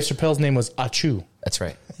right there. Chappelle's name was Achu. That's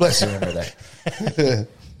right. Bless I you. remember that.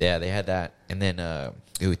 Yeah, they had that. And then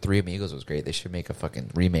Three Amigos was great. They should make a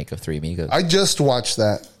fucking remake of Three Amigos. I just watched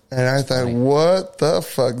that, and I thought, what the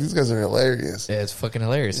fuck? These guys are hilarious. Yeah, it's fucking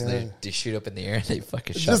hilarious. They shoot up in the air and they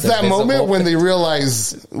fucking shot Just the that invisible. moment when they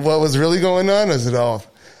realize what was really going on. I said, oh,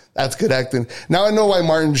 that's good acting. Now I know why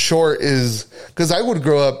Martin Short is, because I would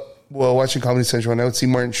grow up watching Comedy Central and I would see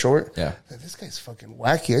Martin Short. Yeah. This guy's fucking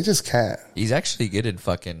wacky. I just can't He's actually good in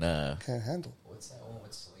fucking... can't handle. what's that one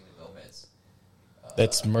with Selena Gomez?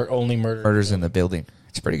 That's only murder. Murders in the Building.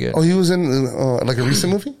 It's pretty good. Oh, he was in like a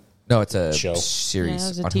recent movie? No, it's a Show. series. Yeah, it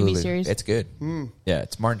was a on TV Hulu. series. It's good. Yeah,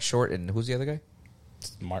 it's Martin Short and who's the other guy?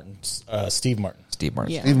 Steve Martin. Steve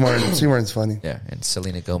Martin. Yeah. Steve Martin's funny. Yeah, and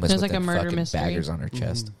Selena Gomez There's with like a them murder fucking mystery. baggers on her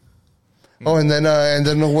chest. Oh, and then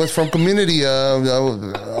what's from Community? All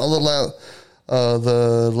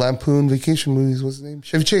the Lampoon Vacation movies. What's his name?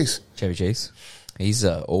 Chevy Chase. Chevy Chase. He's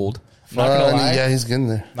old. Not gonna lie. Yeah, he's getting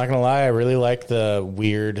there. Not gonna lie, I really like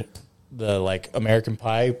the American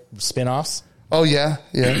Pie spin-offs. Oh yeah,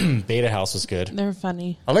 yeah. Beta House was good. They're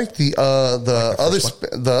funny. I like the other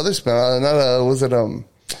spin. Was it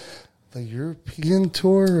the European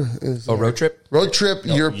tour? Road Trip? Road Trip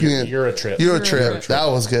European Eurotrip. Eurotrip. That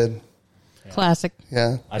was good. Classic.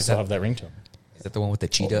 Yeah. I still have that ringtone. Is that the one with the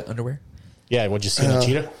cheetah underwear? Yeah, what'd you see the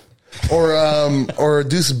cheetah? Or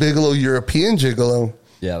Deuce Bigelow European Gigolo.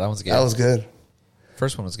 Yeah, that one's good. That was good.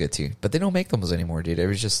 First one was good too, but they don't make those anymore, dude. It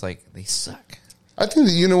was just like they suck. I think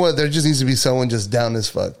that, you know what, there just needs to be someone just down as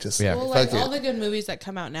fuck. Just Yeah. Well, fuck like all it. the good movies that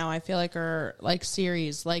come out now, I feel like are like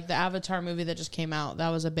series. Like the Avatar movie that just came out, that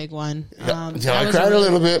was a big one. Yeah, that I was cried a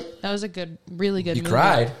little bit. That was a good, really good. You movie.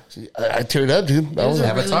 cried. I teared up, dude. That It was was a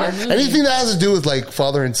really Avatar? good movie. anything that has to do with like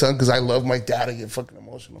father and son, because I love my dad. I get fucking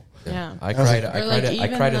emotional. Yeah, I cried. Or, like, I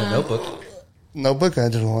even, cried in the Notebook. Notebook, I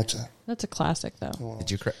didn't watch that. that's a classic though.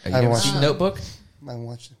 Did you cry? You haven't ever watched seen it. Notebook? I haven't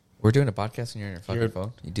watched it. We're doing a podcast and you're on your fucking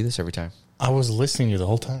phone. You do this every time. I was listening to you the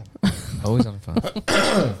whole time. Always on the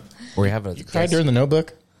phone. Or you have a Cried during the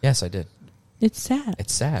Notebook? Yes, I did. It's sad.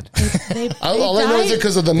 It's sad. All I know is it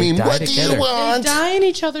because of the meme. die What do together. you want? They die in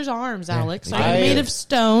each other's arms, Alex. Are you I- made of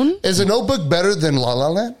stone? Is a Notebook better than La La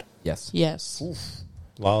Land? Yes. Yes.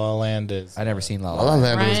 La La Land is... I never seen La La La La Land.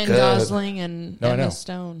 Land was Ryan good. Gosling and No, I know. Emma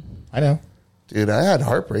Stone. I know. Dude, I had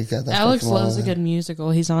heartbreak at that. Alex fucking La La loves a Land. good musical.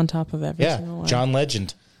 He's on top of every single Yeah, one. John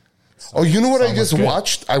Legend. Oh, you know what I Song was just good.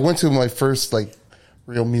 watched? I went to my first like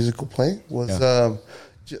real musical play. Was the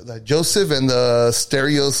Joseph and the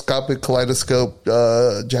stereoscopic kaleidoscope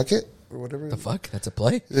jacket or whatever. The fuck? That's a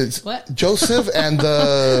play? It's What? Joseph and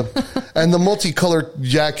the multicolored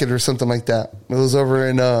jacket or something like that. It was over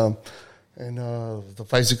in the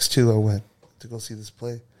 562. I went to go see this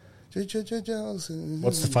play. What's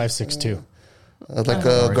the 562? Like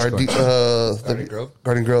Garden Grove?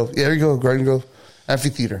 Garden Grove. Yeah, there you go. Garden Grove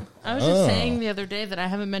Amphitheater. I was just saying the other day that I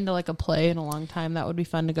haven't been to like a play in a long time. That would be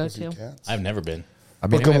fun to go to. I've never been. I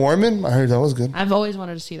mean, Book of Mormon. I heard that was good. I've always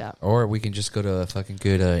wanted to see that. or we can just go to a fucking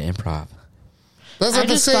good improv. That's I not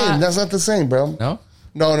the just same. thought- That's not the same, bro. No?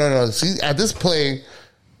 No. See, at this play,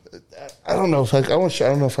 I don't know if I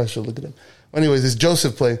don't know if I should look at it. Anyways, this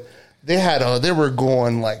Joseph play, they were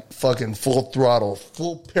going like fucking full throttle,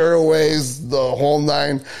 full paraways, the whole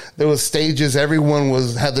nine. There was stages. Everyone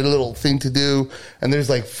had their little thing to do, and there's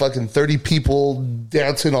like fucking 30 people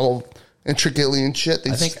dancing all intricately and shit.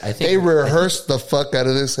 I think- they rehearsed the fuck out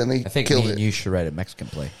of this, and they I think killed me and it. you should write a Mexican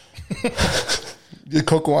play. Did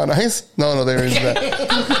Coco on Ice? No, there is that.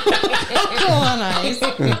 Go on ice.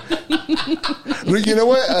 You know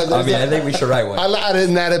what? I think we should write one.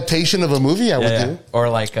 An adaptation of a movie I would do. Or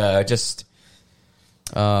like just...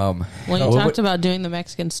 Well, you talked about doing the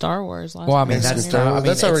Mexican Star Wars last Well, I mean, time. that's Star Wars.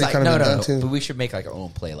 That's it's already kind of been done, too. But we should make like our own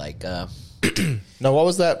play, like No, what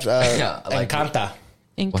was that? Yeah, like- Encanta.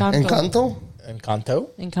 Encanto. Encanto?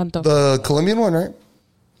 Encanto. The Colombian one, right?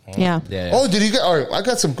 Yeah. yeah. Oh, did you get? All right, I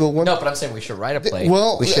got some good ones. No, but I'm saying we should write a play.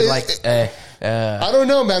 Well, we should like I don't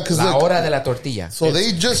know, man, because La Hora de la Tortilla. so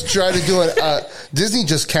they just tried to do it. Disney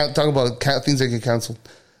just can't talk about things that get canceled.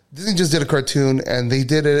 Disney just did a cartoon, and they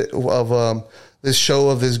did it of this show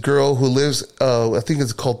of this girl who lives. I think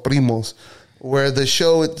it's called Primos, where the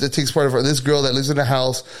show that takes part of this girl that lives in a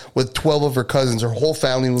house with 12 of her cousins. Her whole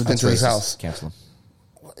family moved That's into this racist. house. Cancel them.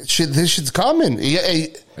 This shit's common. Yeah,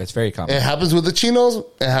 It's very common. it happens with the Chinos.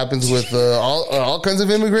 It happens with all kinds of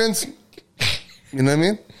immigrants. You know what I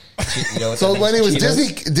mean? You know, So when it was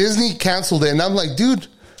Cheetos? Disney canceled it, and I'm like, dude,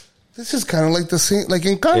 this is kind of like the same, like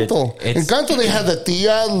Encanto. Encanto, they had the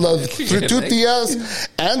tia, two tias,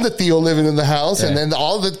 and the tío living in the house, and then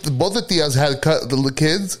both the tias had the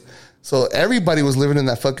kids, so everybody was living in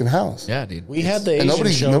that fucking house. Yeah, dude. We had the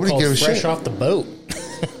Asian show called gave a Fresh shit. Off the Boat.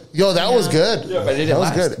 Yo, that was good. Yeah, but it didn't that was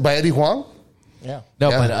last. good. By Eddie Huang? Yeah. No,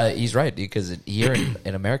 Yeah. but he's right, dude. Because here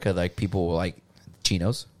in America, like people like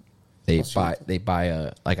chinos, they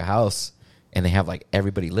buy like a house and they have like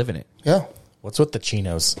everybody live in it. Yeah. What's with the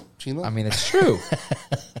chinos? Chinos? I mean, it's true.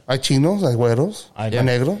 Hay chinos, hay güeros, I hay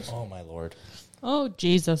know. negros. Oh my lord. Oh,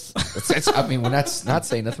 Jesus. I mean, we're not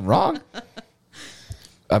saying nothing wrong.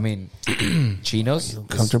 I mean, chinos.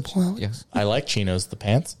 Comfortable, Alex? Yeah, I like chinos, the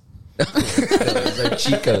pants. they're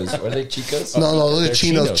chicos. Are they chicos? No, those They're are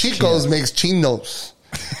chinos. chinos. Chicos makes chinos.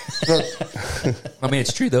 I mean,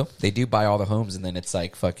 it's true though. They do buy all the homes, and then it's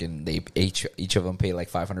like fucking. They each of them pay like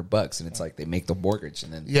 $500, and it's like they make the mortgage,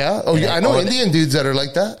 and then Yeah. Oh, yeah. I know Indian dudes that are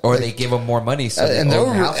like that. or they give them more money, so they and own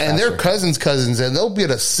the house they're faster. cousins, and they'll be at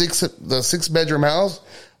the 6-bedroom house.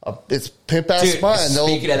 It's pimp ass Dude, spot, and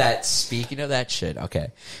speaking of that shit,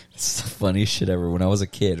 okay, it's the funniest shit ever. When I was a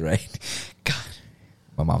kid, right? God,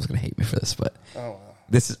 my mom's gonna hate me for this, but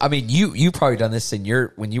this is. I mean, you probably done this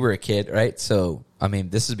when you were a kid, right? So, I mean,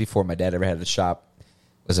 this is before my dad ever had a shop,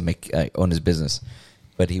 owned his business,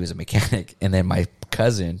 but he was a mechanic, and then my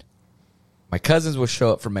cousins would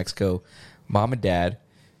show up from Mexico, mom and dad,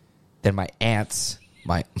 then my aunts,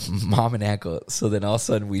 my mom and uncle. So then all of a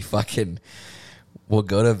sudden we'll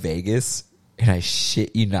go to Vegas, and I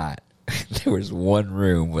shit you not, there was one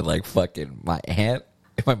room with like fucking my aunt,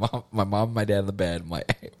 my mom, my dad in the bed, my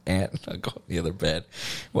aunt and uncle on the other bed,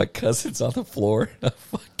 my cousins on the floor, and a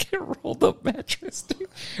fucking rolled up mattress, dude,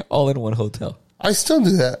 all in one hotel. I still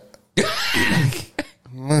do that.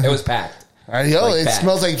 It was packed. It packed.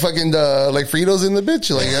 smells like fucking like Fritos in the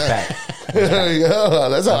bitch. Like, Packed. yeah,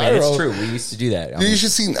 that's how I I mean, roll. it's true. We used to do that. I You mean,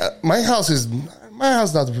 should see my house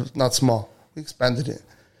not small. We expanded it.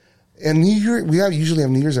 And New Year, usually have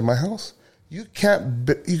New Year's at my house. You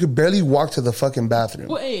could barely walk to the fucking bathroom.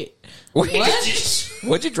 Wait. what'd What?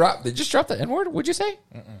 what'd you drop? Did you just drop the N word? What'd you say?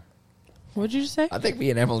 What'd you just say? I think me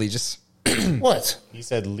and Emily just. What? You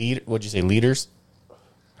said what'd you say, liters?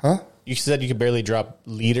 Huh? You said you could barely drop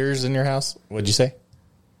liters in your house. What'd you say?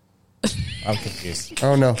 I'm confused.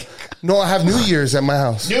 Oh no, no. I have New Year's at my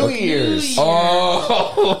house. New Year's.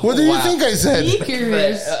 Oh, What do you think I said?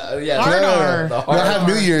 Sneakers. yeah, Hard R. No, I have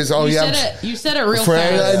New Year's. Oh You yeah. said it. You said it real For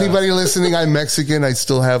fast. anybody listening, I'm Mexican. I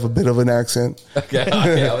still have a bit of an accent. Okay,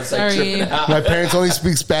 I was like Sorry. tripping out. My parents only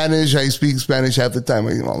speak Spanish. I speak Spanish half the time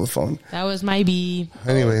I'm on the phone. That was my B.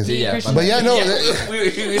 Anyways, Yeah, but yeah, no.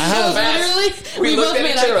 Literally, we looked both at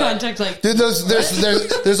made each eye other. contact like, Dude,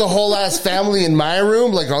 there's a whole ass family in my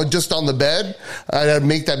room, like just on the bed. I had to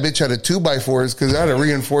make that bitch out of 2x4s because I had to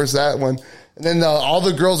reinforce that one. And then all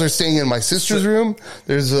the girls are staying in my sister's room.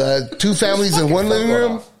 There's 2 families in one living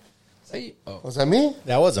room. Was that me?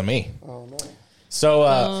 That wasn't me. Oh no. So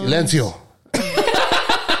Silencio.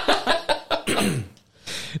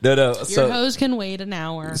 No. your So hose can wait an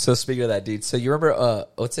hour. speaking of that, dude. So you remember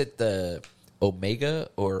what's it, the Omega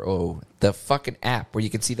or the fucking app where you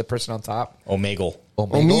can see the person on top? Omegle.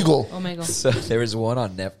 Omegle. Omegle. So there was one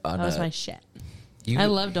on That was my shit. you, I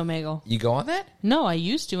loved Omegle. You go on that? No, I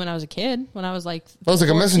used to when I was a kid. When I was like, That was like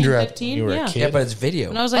a 14, messenger app. 15, You were a yeah. kid? Yeah, but it's video.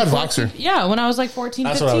 When I was I like had 14, Voxer. yeah, when I was like 14,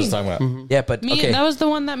 That's 15. what I was talking about. Yeah, but Me, okay. that was the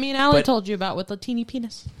one that me and Allie But- told you about with the teeny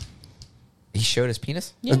penis. He showed his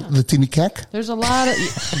penis. Yeah, The teeny cack. there's a lot of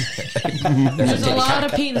there's a lot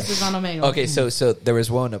of penises on Omegle. Okay, so there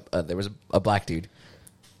was one. There was a black dude.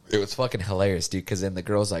 It was fucking hilarious, dude. Because then the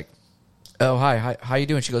girl's like, "Oh, hi, how you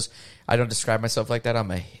doing?" She goes, "I don't describe myself like that.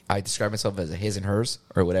 I describe myself as a his and hers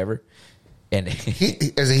or whatever." And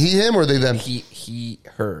Is it he, him, or they, them? he,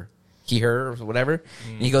 her, or whatever.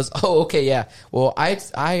 And he goes, "Oh, okay, yeah. Well, I'm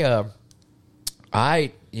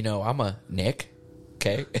a Nick."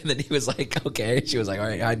 Okay, and then he was like, "Okay." She was like, "All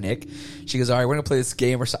right, hi, Nick." She goes, "All right, we're gonna play this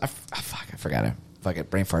game or something." I forgot it. Fucking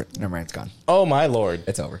brain fart. Never mind, it's gone. Oh my lord.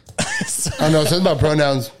 It's over. Oh no, it's about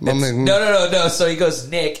pronouns. I'm like, No. So he goes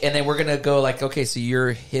Nick, and then we're gonna go like, okay, so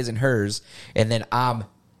you're his and hers, and then I'm.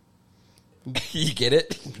 You get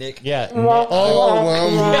it, Nick? Yeah. oh,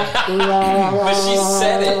 well, But she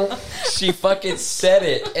said it. She fucking said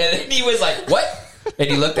it, and then he was like, "What?" And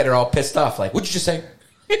he looked at her all pissed off, like, "What'd you just say?"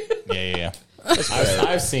 Yeah.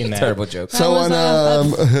 I've seen that. Terrible joke. so on,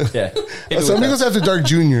 Yeah. so Amigos After Dark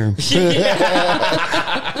Junior.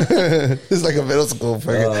 It's like a middle school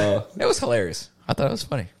fucking. It was hilarious. I thought it was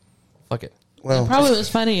funny. Fuck it. Well, It probably was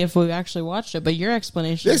funny if we actually watched it, but your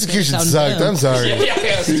explanation. the execution sound sucked. dumb. I'm sorry. Your You are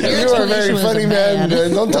very explanation was funny, man.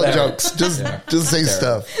 bad. Don't tell jokes. Just say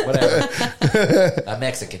stuff. Whatever. A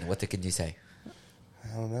Mexican. What can you say?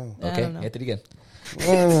 I don't know. I Okay, don't know. hit it again.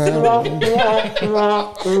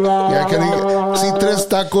 Yeah, can you see tres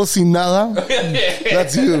tacos sin nada?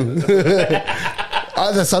 That's you.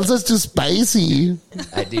 The salsa's too spicy.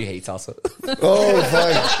 I do hate salsa. Oh,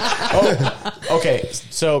 fuck. Okay,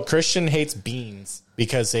 so Christian hates beans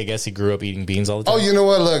because I guess he grew up eating beans all the time. Oh, you know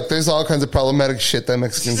what? Look, there's all kinds of problematic shit that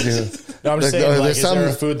Mexicans do. No, I'm just saying, like, is there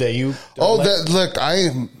a food that you don't like? Look,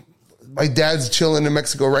 my dad's chilling in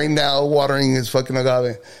Mexico right now, watering his fucking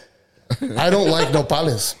agave. I don't like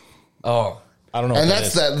nopales. Oh, I don't know. And what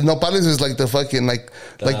that's that is. that. Nopales is like the fucking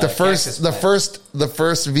the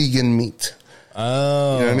first vegan meat.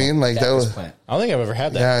 Oh, You know what I mean? Like that was. plant. I don't think I've ever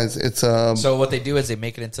had that. Yeah, it's So what they do is they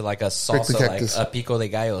make it into like a Prickly salsa, like cactus. a pico de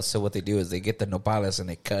gallo. So what they do is they get the nopales and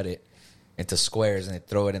they cut it into squares and they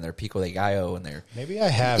throw it in their pico de gallo and they're Maybe I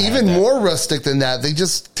have. even had that. more rustic than that. They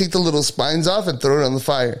just take the little spines off and throw it on the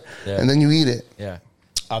fire, Yeah. and then you eat it. yeah,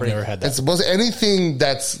 I've never had that. It's supposed anything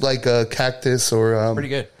that's like a cactus or pretty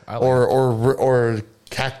good. I like or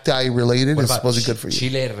cacti related What is about supposed to be good for you.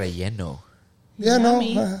 Chile relleno. Yeah,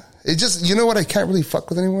 Yummy. no, it just you know what I can't really fuck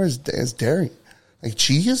with anymore is dairy, like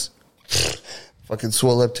cheese. Fucking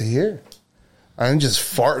swell up to here. I'm just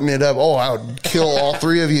farting it up. Oh, I would kill all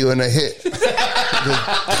three of you in a hit.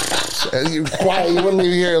 You quiet. You wouldn't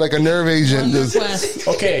even hear like a nerve agent. One Just, request.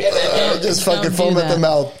 Okay, just Don't fucking do foam at the that.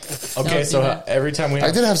 mouth. okay. Don't So do that. every time we I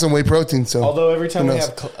have, did have some whey protein, so although every time who we knows?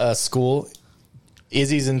 have school,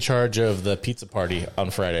 Izzy's in charge of the pizza party on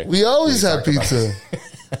Friday. We always have pizza.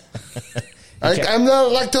 I'm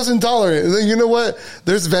not lactose intolerant. You know what?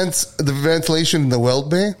 There's the ventilation in the weld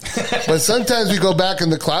bay, but sometimes we go back in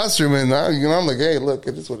the classroom and I'm like, hey, look,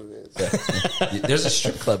 it is what it is. There's a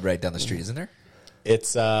strip club right down the street, isn't there?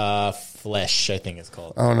 It's Flesh, I think it's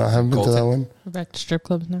called. I don't know. I haven't been to that Colton. one. We're back to strip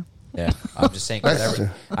clubs now. Yeah, I'm just saying. That's true.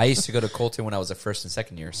 I used to go to Colton when I was a first and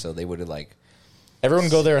second year, so they would have like, Everyone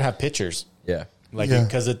go there and have pictures, yeah, like Yeah.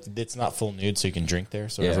 because it's not full nude, so you can drink there.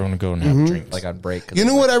 So Yeah. everyone would go and have drinks. like on break. 'cause You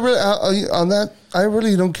know it's what? I really on that. I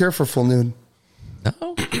really don't care for full nude.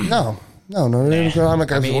 like, no, No. I'm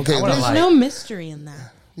like, I mean, okay, I wanna There's lie. no mystery in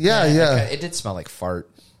that. yeah. It did smell like fart.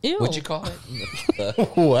 Ew. What'd you call it?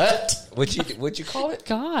 What? What'd you call it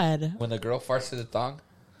God. when the girl farts through the thong?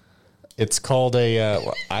 It's called a.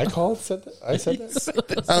 I said that. I said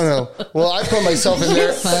that. I don't know. Well, I put myself in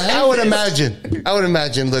there. I would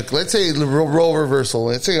imagine. Look, let's say role reversal.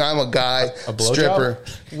 Let's say I'm a guy, A blowjob? stripper.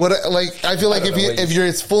 I feel like if you're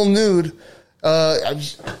it's full nude, I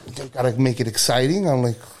gotta make it exciting. I'm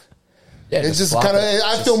like, Yeah, it's just flop kind of. it.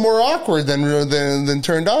 I feel more awkward than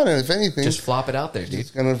turned on. And if anything, Just flop it out there, dude.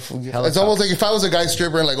 it's gonna. It's Helicopter. almost like if I was a guy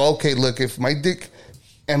stripper and like, okay, look, if my dick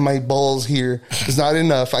and my balls here is not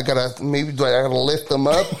enough, I gotta lift them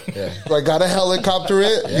up. Yeah. Do I gotta helicopter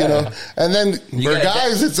it, you know? And then for gotta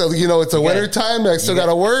guys, it's a winter time. I still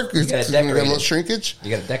gotta work. you gotta It's got a decorate little it. shrinkage.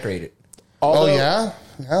 You got to decorate it. Oh yeah,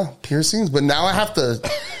 piercings. But now I have to.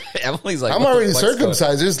 Emily's like, I'm what the already fuck's going on?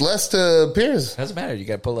 circumcised. There's less to pierce. Doesn't matter. You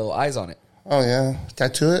got to put little eyes on it. Oh yeah,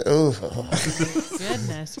 tattoo it. Oh,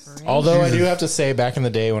 Goodness gracious. Although I do have to say, back in the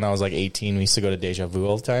day when I was like 18, we used to go to Deja Vu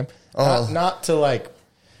all the time. Oh. Not to like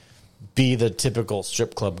be the typical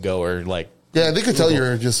strip club goer, like, yeah. They could tell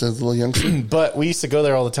you're just a little youngster. but we used to go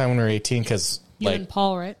there all the time when we were 18 because You like and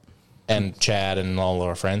Paul, right? and Chad and all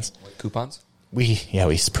our friends. Coupons? We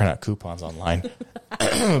used to print out coupons online.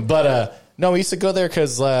 But no, we used to go there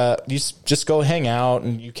because you just go hang out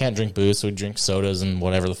and you can't drink booze, so we drink sodas and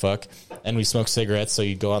whatever the fuck. And we smoke cigarettes, so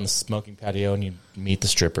you go on the smoking patio and you meet the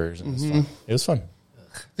strippers. And it was fun. It was fun.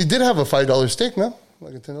 They did have a $5 steak, no?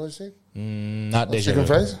 Like a $10 steak. Not Deja Chicken Vu.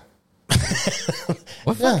 fries.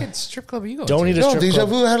 What Yeah. fucking strip club are you going Don't to? eat a No, strip Deja club.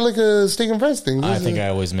 Vu had like a steak and fries thing. I think I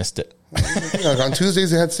always missed it. On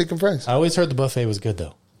Tuesdays they had steak and fries. I always heard the buffet was good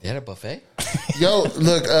though. They had a buffet? Yo,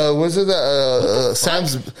 look, was it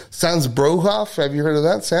Sam's Brohoff? Have you heard of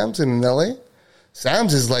that? Sam's in L.A.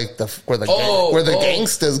 Sam's is like where the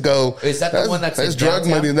gangsters go. Is that the one that's in drug downtown?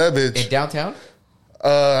 money in that bitch? In downtown?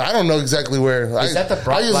 I don't know exactly where. Is that the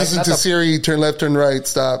Bro- I just like, listen not to the- Siri, turn left, turn right,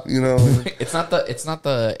 stop. You know,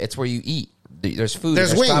 It's where you eat. There's food.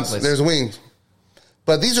 there's wings. topless. There's wings.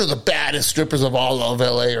 But these are the baddest strippers of all of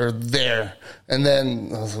LA are there. And then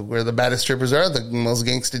where the baddest strippers are, the most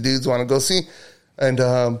gangsta dudes want to go see. And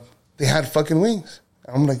they had fucking wings.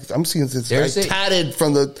 I'm like, I'm seeing this guy tatted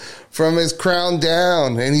from his crown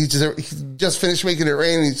down, and he just finished making it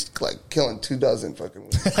rain. And he's like killing 24 fucking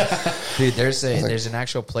wings. Dude, there's an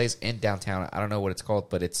actual place in downtown. I don't know what it's called,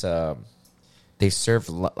 but it's they serve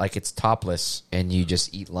like it's topless, and you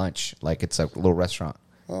just eat lunch like it's a little restaurant.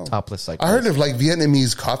 Topless, like I heard of like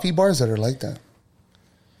Vietnamese coffee bars that are like that.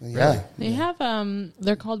 Yeah, Really? They have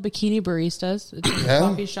they're called bikini baristas. It's a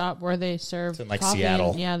coffee shop where they serve in, like, coffee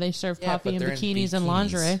Seattle. they serve coffee but in they're bikinis and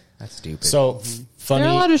lingerie. That's stupid. So funny.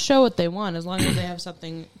 They're allowed to show what they want as long as they have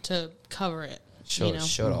something to cover it. show you know?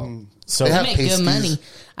 it all. So They They have make good pasties. money.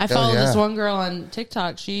 I Hell follow this yeah. one girl on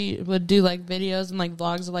TikTok. She would do like videos and like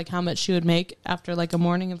vlogs of like how much she would make after like a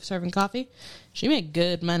morning of serving coffee. She made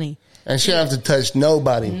good money. and she don't have to touch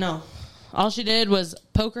nobody. No. All she did was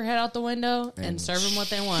poke her head out the window and serve them what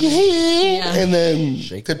they wanted. Yeah, And then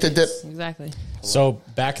Shake tip, tip, tip. exactly. So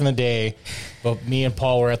back in the day, but me and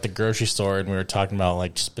Paul were at the grocery store and we were talking about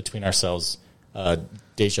like just between ourselves,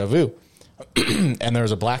 deja vu. And there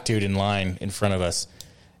was a black dude in line in front of us,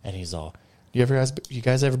 and he's all, "You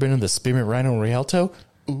guys ever been to the Spearmint Rhino Rialto?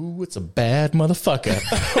 Ooh, it's a bad motherfucker."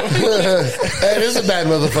 That is a bad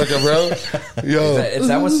motherfucker, bro. Yo, Is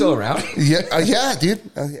that one still around? yeah, dude.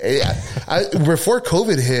 Before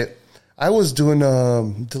COVID hit, I was doing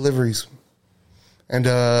deliveries, and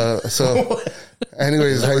so,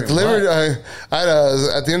 anyways, I delivered. I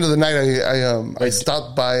at the end of the night, I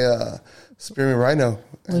stopped by Spearmint Rhino,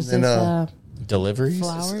 and Was then this Deliveries?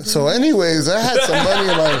 flowers? so, anyways, I had some money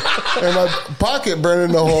in my pocket,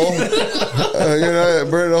 burning the hole.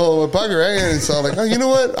 Burning the hole in my pocket, right? And so I'm like, oh, you know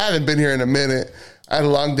what? I haven't been here in a minute. I had a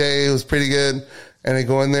long day. It was pretty good. And I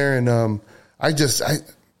go in there, and there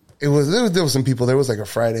was some people. There was like a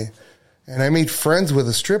Friday, and I made friends with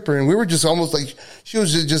a stripper, and we were just almost like she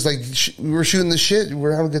was just like we were shooting the shit. We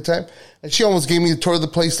were having a good time, and she almost gave me a tour of the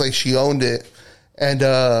place like she owned it. And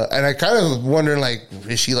I kind of was wondering, like,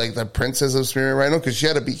 is she like the princess of Spearmint Rhino? Because she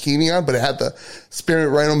had a bikini on, but it had the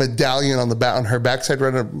Spearmint Rhino medallion on the back, on her backside,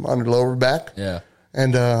 right on her lower back. Yeah.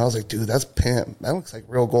 And I was like, dude, that's pimp. That looks like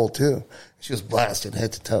real gold too. She was blasted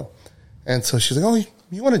head to toe. And so she's like, oh,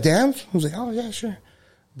 you want to dance? I was like, oh yeah, sure.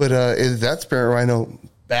 But that Spearmint Rhino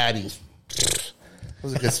baddie. It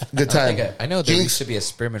was a good time. I know there Jinx, used to be a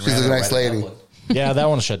Spearmint she's Rhino a nice right in lady. Upland. Yeah, that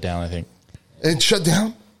one shut down, I think. It shut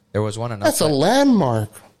down. There was one in That's a Upland, landmark.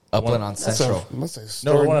 Upland on Central. Must say No,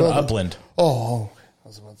 historic one in building. Upland. Oh, I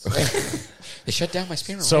was about to say. They shut down my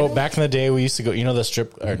Spearmint So Rhino? back in the day, we used to go. You know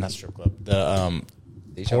the not strip club,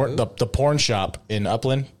 Deja vu? the porn shop in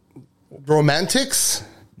Upland. Romantics?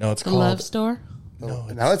 No, it's The called. love store?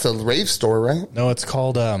 Now it's a rave store, right? No, it's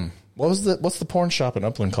called. What's the porn shop in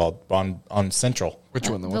Upland called on Central? Which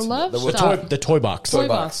one? The love The stop. toy box. Toy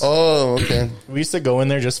box. Oh, okay. We used to go in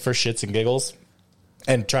there just for shits and giggles,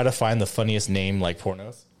 and try to find the funniest name like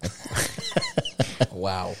pornos.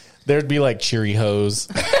 Wow. There'd be like Cheery Hose.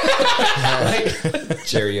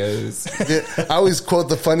 Cheerios. Yeah, I always quote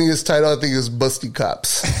the funniest title. I think is "Busty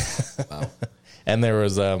Cops." Wow. And there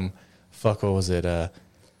was what was it?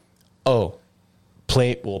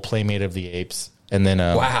 Playmate of the Apes, and then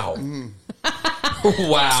Wow.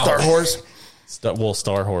 Wow. Star Horse. Star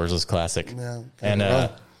Wars is classic, Yeah, and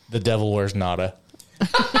The Devil Wears Nada.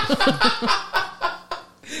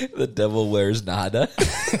 The Devil Wears Nada.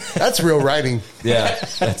 That's real writing. Yeah.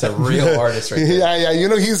 That's a real artist right there. Yeah. You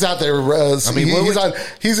know he's out there.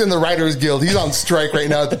 He's in the Writers Guild. He's on strike right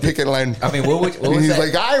now at the picket line. I mean, what was He's that?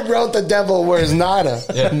 like, I wrote "The Devil Wears Nada."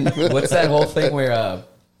 Yeah. What's that whole thing where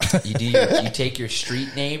you take your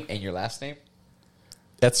street name and your last name?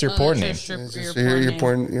 That's your Oh, porn that's name. your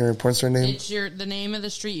porn name. Your porn star name. It's the name of the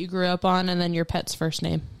street you grew up on, and then your pet's first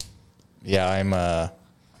name. Yeah, I'm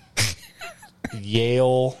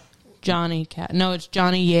Yale. Johnny Cat. No, it's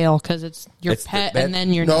Johnny Yale because it's your It's the pet, pet? and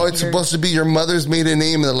then your No, it's supposed to be your mother's maiden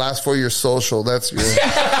name and the last 4 of your social. That's your.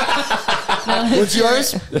 What's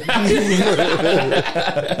yours?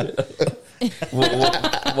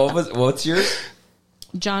 What's yours?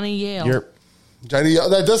 Johnny Yale. Johnny.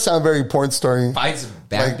 That does sound very porn story. Mine's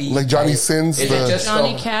Bambi. Like Johnny Sins, Is it just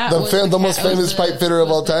Johnny Cat. the most famous pipe fitter of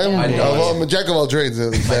all time. I know. Jack of all trades. My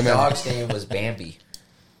That man. dog's name was Bambi.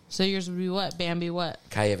 So yours would be what? Bambi what?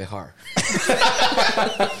 Kaya Vihar.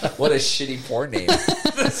 What a shitty porn name.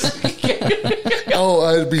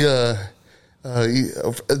 It'd be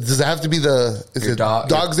does it have to be Your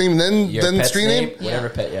dog's name and Your then pet's street name? Whatever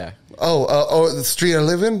pet, yeah. The street I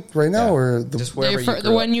live in right now, Yeah. or the Just wherever you The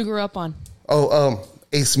grew one up. you grew up on.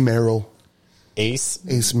 Ace Merrill. Ace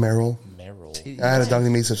Merrill. Merrill. I had a dog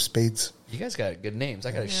named Ace of Spades. You guys got good names.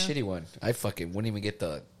 I got a shitty one. I fucking wouldn't even get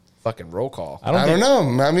the fucking roll call. I don't know.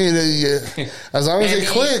 I mean, as long as they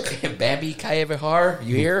click. Bambi Kaya Vihar,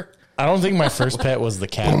 you hear? I don't think my first pet was the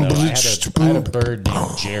cat though. I had a bird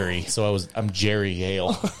named Jerry, so I'm Jerry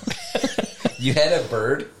Yale. You had a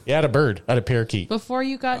bird? Yeah, I had a bird. I had a parakeet. Before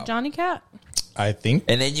you got Johnny Cat? I think.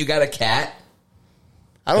 And then you got a cat?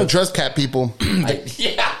 I don't trust cat people.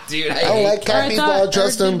 Yeah, dude. I don't like cat people. I don't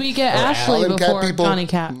trust them. Did we get Or Ashley Alan cat before people. Johnny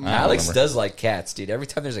Cat? Alex does like cats, dude. Every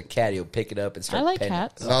time there's a cat, he'll pick it up and start I like petting it.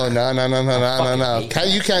 cats. Oh no.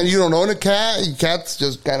 fucking hate Cat, you don't own a cat. Cats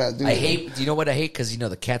just kind of. I hate. Do you know what I hate? Because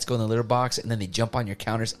the cats go in the litter box and then they jump on your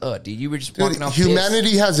counters. Dude, you were just Dude, walking off.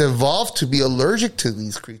 humanity has evolved to be allergic to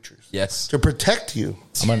these creatures. Yes. To protect you.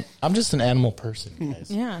 I'm just an animal person,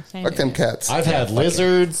 guys. Yeah, same. Fuck them cats. I've had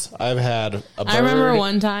lizards. I've had a bird. I remember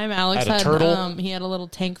one time Alex I had a turtle. he had a little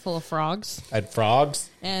tank full of frogs, I had frogs.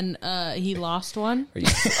 and he lost one.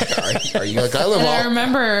 Are you Like I live And I off.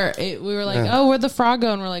 remember we were like, "Oh, where'd the frog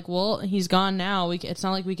go?" And we're like, "Well, he's gone now. It's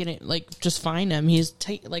not like we can just find him. He's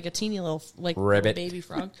like a teeny little Ribbit. baby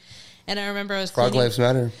frog." And I remember I was Frog cleaning, lives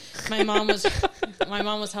matter. my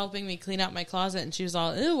mom was helping me clean out my closet, and she was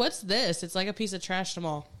all, "Ew, what's this? It's like a piece of trash." I'm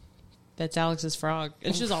all, "That's Alex's frog,"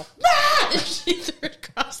 and she was all, "Ah!" And she threw it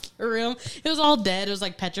across the room. It was all dead. It was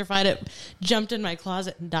like petrified. It jumped in my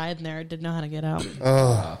closet and died in there. I didn't know how to get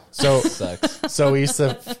out. So sucks? so we used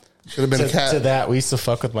to Should have been a to cat. that we used to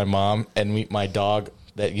fuck with my mom and my dog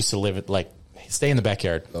that used to live at stay in the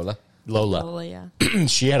backyard. Lola. Oh, yeah.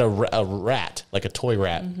 She had a rat, like a toy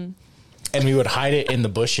rat, and we would hide it in the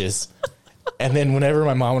bushes. And then whenever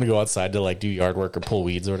my mom would go outside to do yard work or pull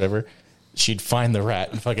weeds or whatever, she'd find the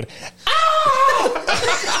rat and fucking.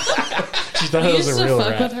 She thought We it was used a to real fuck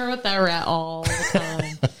rat. with her with that rat all the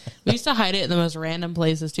time. We used to hide it in the most random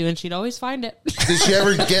places too, and she'd always find it. Did she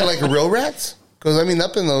ever get real rats? Because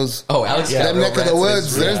up in those Alex. that neck of the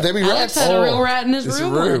woods, there be Alex rats. had a real rat in his His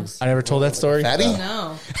room. room. once. I never told that story. Fatty? No.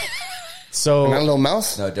 Not a So little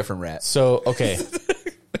mouse. No, different rat. so okay.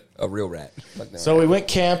 A real rat. So we went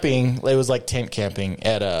camping. It was like tent camping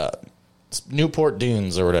at Newport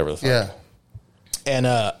Dunes or whatever the fuck. Yeah.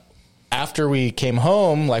 And after we came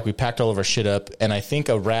home, we packed all of our shit up, and I think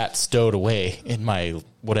a rat stowed away in my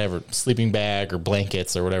whatever sleeping bag or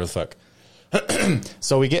blankets or whatever the fuck.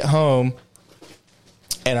 So we get home,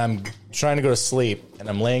 and I'm trying to go to sleep, and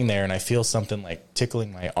I'm laying there, and I feel something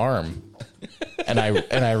tickling my arm, and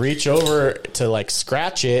I reach over to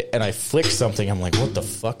scratch it, and I flick something. I'm like, what the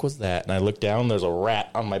fuck was that? And I look down, there's a rat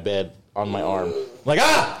on my bed on my arm. I'm like,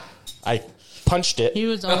 ah! I punched it. He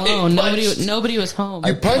was alone. Nobody was home.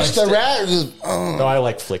 You punched the rat. No,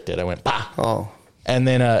 I flicked it. I went, bah! Oh, And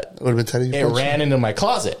then would have been Teddy. it ran into my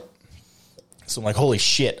closet. So I'm like, holy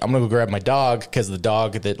shit, I'm going to go grab my dog because the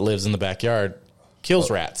dog that lives in the backyard kills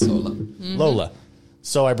rats. Lola.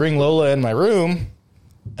 So I bring Lola in my room,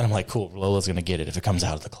 and I'm like, cool, Lola's going to get it if it comes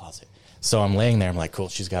out of the closet. So I'm laying there. I'm like, cool,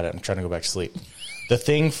 she's got it. I'm trying to go back to sleep. The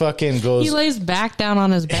thing fucking goes. He lays back down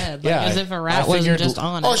on his bed, Yeah, as if a rat I figured- wasn't just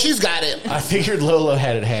on Oh, it. she's got it. I figured Lola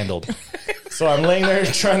had it handled. So I'm laying there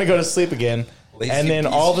trying to go to sleep again. Lazy And then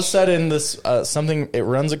piece all of a of sudden, this something, it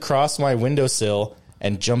runs across my windowsill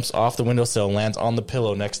and jumps off the windowsill and lands on the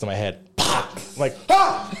pillow next to my head. Pop! I'm like,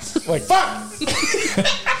 ah! I'm like, fuck!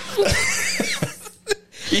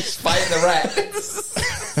 He's fighting the rat.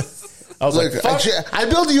 I was Look, like, fuck! I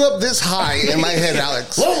build you up this high in my head,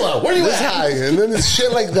 Alex. Lola, where you This at? high, and then it's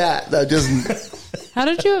shit like that just. How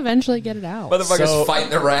did you eventually get it out? Motherfucker's So-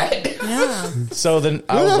 fighting the rat. Yeah. So then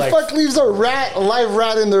I Who was the like, fuck leaves a live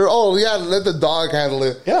rat in there? Oh yeah, let the dog handle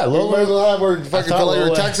it. Yeah, Lola- We're fucking thought fill out your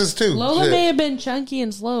Lola- taxes too. Lola Shit. may have been chunky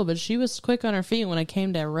and slow, but she was quick on her feet when it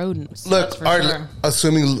came to rodents. Look, that's for all right, sure.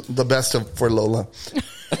 assuming the best for Lola,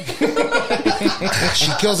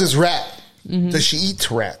 she kills his rat. Does she eat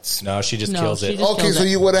rats? no, she just No, kills she it. just- Okay, kills so it.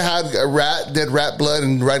 you would have had dead rat blood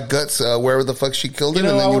and rat guts wherever the fuck she killed it, You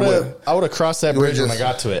know, and then you would. I would have crossed that You would've bridge when I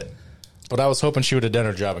just- got to it. But I was hoping she would have done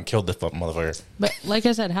her job and killed the motherfucker. But like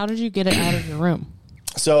I said, how did you get it out of your room?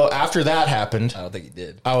 So after that happened, I don't think he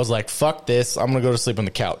did. I was like, fuck this. I'm going to go to sleep on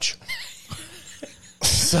the couch.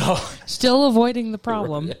 So Still avoiding the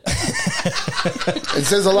problem. It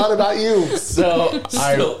says a lot about you.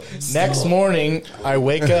 next morning, I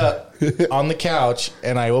wake up on the couch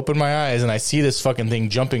and I open my eyes and I see this fucking thing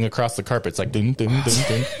jumping across the carpet. It's like, dun, dun, dun,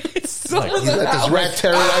 dun. Like, You let this rat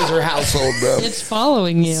terrorize her household, bro. It's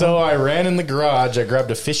following you. so I ran in the garage. I grabbed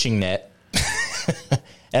a fishing net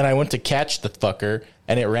and I went to catch the fucker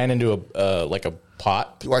and it ran into a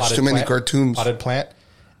pot. You watched potted too many plant- cartoons. Potted plant.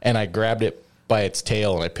 And I grabbed it by its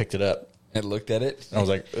tail and I picked it up. And looked at it. And I was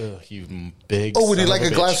like, ugh, you big Oh, would you son like of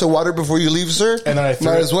a bitch. glass of water before you leave, sir? And then I threw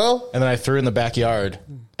might it, as well. And then I threw it in the backyard,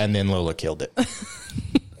 and then Lola killed it.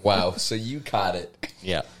 Wow. So you caught it.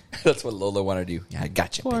 Yeah, That's what Lola wanted to do. Yeah, I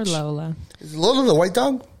got you, Poor bitch. Lola. Is Lola the white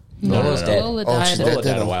dog? Lola's dead. Lola Oh, died. she's Lola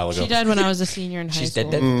dead. died a while ago. She died when I was a senior in high She's school.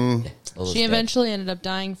 dead. Dead. Lola's She dead. eventually ended up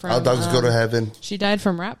dying from. All dogs go to heaven. She died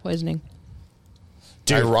from rat poisoning.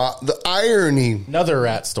 Dude, The irony. another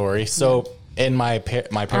rat story. So in my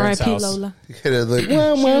parents' R.I.P. house. Lola. You could have like, She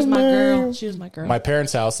was my girl. She was my girl. My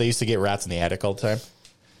parents' house, they used to get rats in the attic all the time.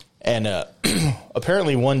 And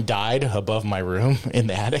apparently one died above my room in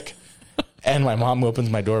the attic. And my mom opens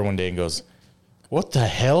my door one day and goes, "What the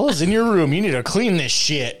hell is in your room? You need to clean this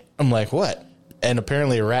shit." I'm like, "What?" And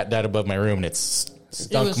apparently a rat died above my room and it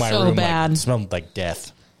stunk was my so room. bad. Like, it smelled like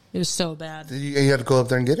death. It was so bad. you had to go up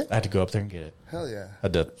there and get it? I had to go up there and get it. Hell yeah. I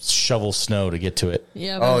had to shovel snow to get to it.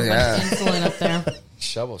 Yeah. Oh, There's a bunch yeah. of insulin up there.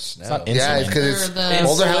 Shovel snow. not Yeah, Insulin. because Or the-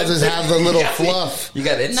 older houses have the little fluff. You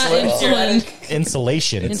got Not insulin. insulin.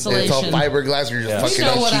 Insulation. It's all Insulation. fiberglass. Or you're just You fucking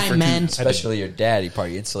know up what cheap I for meant. Especially your dad. He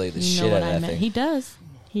probably insulated the You shit know out what of I that meant. thing. He does.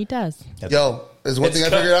 He does. Yo, there's one thing I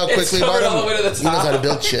figured out it's quickly covered about all the way to him. the He knows top. how to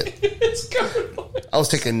build shit. It's covered. I was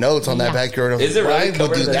taking notes on that Yeah. backyard. Is it really Right, we'll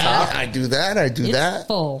covered do to the that. top? I do that. I do It's that.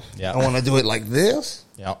 full. Yeah. I want to do it like this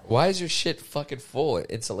Yeah. Why is your shit fucking full?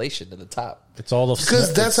 Insulation to the top. It's all the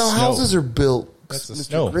because that's how houses are built. That's the Mr.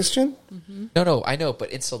 snow. Christian. No, I know,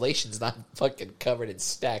 but insulation's not fucking covered in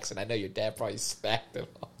stacks, and I know your dad probably stacked them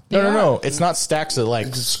all. No. It's not stacks of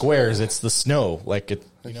like squares. It's the snow. Like it,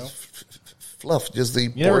 you know. Fluff. Just the.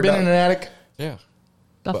 You never been in an attic? Yeah.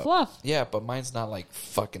 The fluff. Yeah, but mine's not like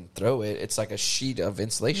fucking throw it. It's like a sheet of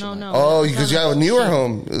insulation. No, like- no. Oh, It's because not you have a a newer sheet.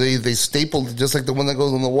 home. They stapled it just like the one that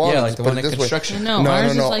goes on the wall. Yeah, and like just the put one it in this way. construction. No,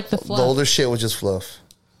 ours is like the fluff. The older shit was just fluff.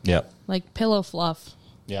 Yep. Like pillow fluff.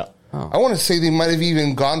 Yeah. I want to say they might have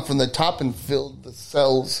even gone from the top and filled the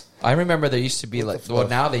cells. I remember there used to be like, the well, fuck?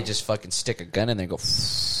 now they just fucking stick a gun in there and go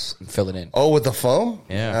and fill it in. Oh, with the foam?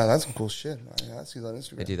 Yeah. that's some cool shit. I see that on They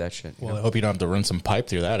Instagram. do that shit. Well, I hope you don't have to run some pipe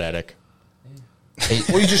through that attic.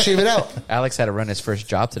 Well, you just shave it out. Alex had to run his first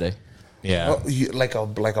job today. Yeah. Oh, like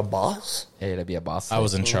a boss? Yeah, he had to be a boss. I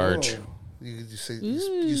was in charge. Oh.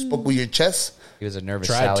 You spoke with your chest? He was a nervous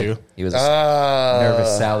Tried Sally. to. He was a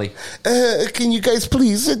nervous Sally. Can you guys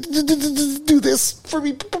please do this for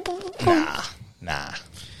me? Nah.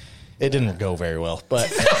 It didn't go very well, but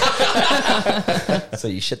So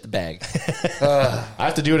you shit the bag. I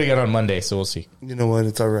have to do it again on Monday, so we'll see. You know what?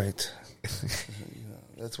 It's all right.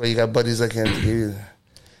 That's why you got buddies like him to give you.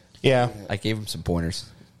 Yeah. I gave him some pointers.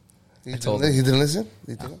 He told didn't, he didn't listen?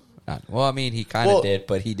 He didn't? Well, I mean, he kind of Well, did,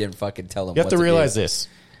 but he didn't fucking tell him. You have what to realize do. this.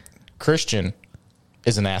 Christian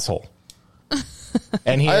is an asshole.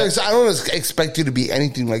 And he I don't expect you to be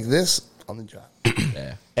anything like this on the job.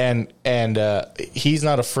 Yeah. and he's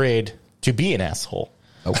not afraid to be an asshole.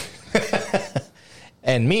 Oh.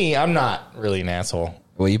 And me, I'm not really an asshole.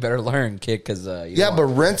 Well, you better learn, kid, because Yeah, but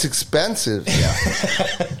rent's expensive.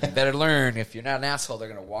 you better learn. If you're not an asshole, they're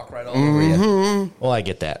gonna walk right all over you. Well, I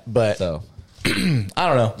get that, but So I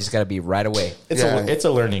don't know. you just gotta be right away. It's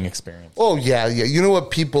a learning experience. Oh, yeah. You know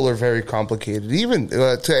what? People are very complicated. Even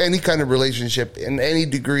to any kind of relationship in any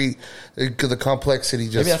degree, the complexity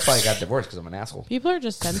just... Maybe that's why I got divorced, because I'm an asshole. People are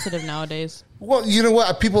just sensitive nowadays. Well, you know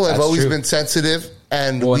what? People have That's always true. been sensitive,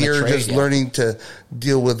 and Well, in the we're trade, just yeah. learning to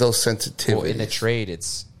deal with those sensitivities. Well, in the trade,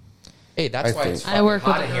 it's that's I why think- it's I fucking work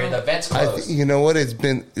with hot a in here. girl. The vents I closed. you know what? It's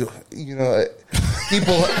been,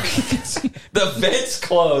 people... The vents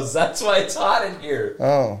closed. That's why it's hot in here.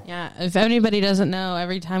 Oh. Yeah, if anybody doesn't know,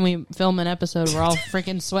 every time we film an episode, we're all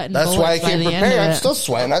freaking sweating. That's why I bullets by came the end prepared. of I'm it. still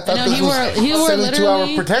sweating. I thought No, this he was wore 72-hour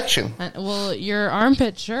literally- protection. Well, your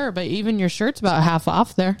armpit, sure, but even your shirt's about half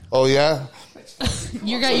off there. Oh, yeah?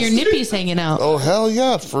 You got your nippies hanging out. Oh, hell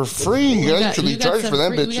yeah. For free. You actually charge some for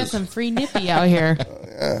them free, We got bitches. some free nippy out here.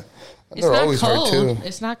 It's They're not always cold. hard, too.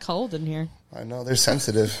 It's not cold in here. I know. They're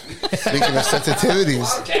sensitive. Speaking of sensitivities.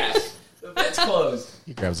 Podcast. The vents closed.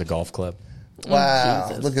 He grabs a golf club. Wow.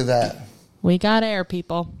 Jesus. Look at that. We got air,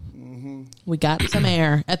 people. Mm-hmm. We got some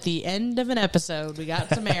air. At the end of an episode, we got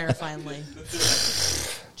some air finally.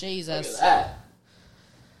 Jesus.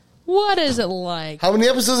 What is it like? How many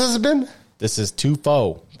episodes has it been? This is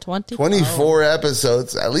 2-4. 24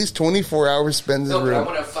 episodes. At least 24 hours spent in the No, but I room.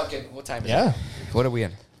 want to fucking. What time is Yeah. it? What are we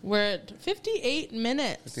in? We're at 58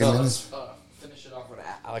 minutes. So let's finish it off with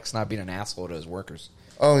Alex not being an asshole to his workers.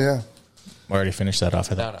 Oh, yeah. I already finished that off.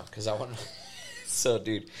 No, because I want. So,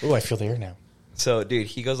 dude. Oh, I feel the air now. So, dude,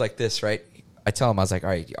 he goes like this, right? I tell him, I was like, all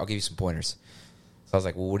right, I'll give you some pointers. So I was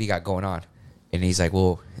like, well, what do you got going on? And he's like,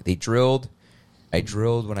 well, they drilled. I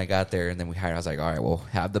drilled when I got there, and then we hired. I was like, all right, well,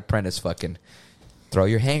 have the apprentice fucking throw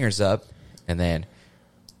your hangers up, and then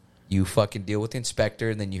you fucking deal with the inspector,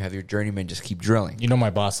 and then you have your journeyman just keep drilling. You know my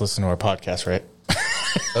boss listened to our podcast, right?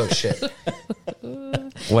 Oh, shit.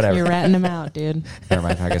 Whatever. You're ratting him out, dude. Never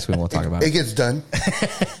mind. I guess we won't talk about It it. gets done.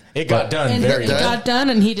 It got done And very it done. got done,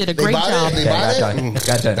 and he did a They great bought job. it. They Okay, bought got it. done.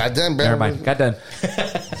 Got done. Got done, Never bro. mind. Got done.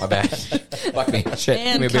 My bad. Fuck me. Shit.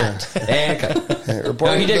 And Give me a beer. cut. And cut.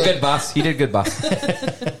 Report No, he did to- good, boss. He did good, boss.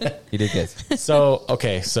 You did good. So,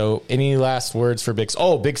 okay. So, any last words for Big?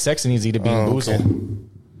 Oh, Big Sexy needs to eat a Bean Boozled.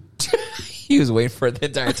 He was waiting for it the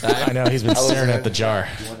entire time. I know he's been staring at the jar.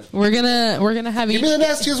 We're gonna have Give each. me the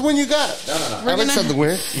nastiest one you got. No. I like something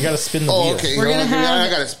weird. You got to spin the Oh, wheel. okay. We're gonna I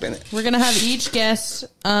have- gotta spin it. We're gonna have each guess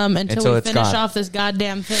Until until we it's finish gone. off this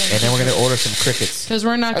goddamn thing. And then we're gonna order some crickets. Because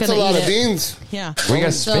we're not That's a gonna lot eat of it. beans. Yeah. We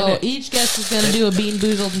gotta spin So it. each guest is gonna do a Bean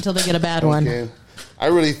Boozled until they get a bad one. Okay. I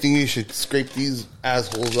really think you should scrape these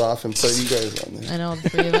assholes off and put you guys on there. I know the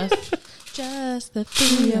three of us. Just the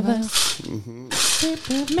three of us.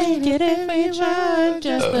 Make it if we try.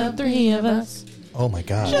 Just the three of us. Oh my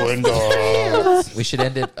god! You and us. We should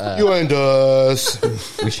end it. You and us.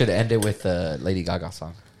 We should end it with a Lady Gaga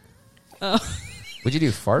song. Oh. Would you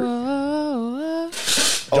do fart?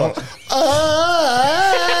 Don't.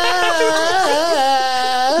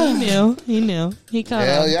 He knew. He caught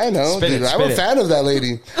Hell on. yeah, I know. Spin Dude, it, I'm spin a it. fan of that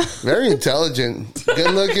lady. Very intelligent.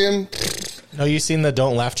 Good looking. No, you seen the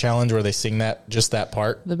 "Don't Laugh" challenge where they sing that just that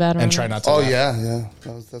part, The bad and one. try not to. Oh laugh? yeah.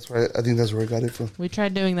 That's right. I think that's where I got it from. We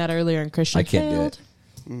tried doing that earlier and Christian I can't do failed.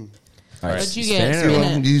 it. All right, What'd you spin get? it Spin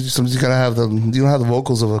around. it. You gotta have the. You don't have the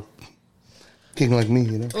vocals of a king like me,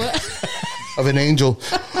 you know, of an angel.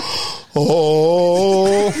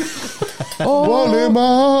 Oh, vale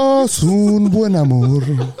más un buen amor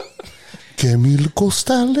que mil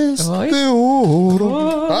costales de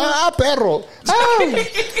oro. Ah, perro.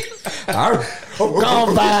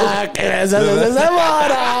 Come back.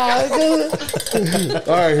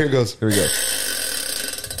 All right, here goes. Here we go.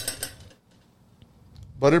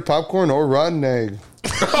 Buttered popcorn or rotten egg.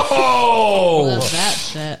 Love that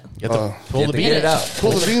shit. You have to pull the Get bean. it out.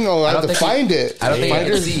 Pull the bean. No, I have don't to think find it. I don't think I Find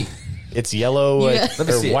can it. see. It's yellow You got- Let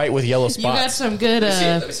me or see it. white with yellow You got spots. some good.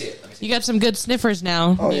 Let me see it. You got some good sniffers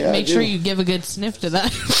now. Oh, yeah, I Make sure do. you give a good sniff to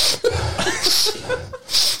that.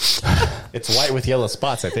 It's white with yellow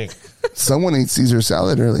spots, I think. Someone ate Caesar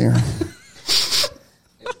salad earlier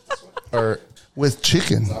Or with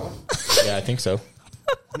chicken. yeah, I think so.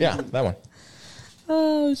 Yeah, that one.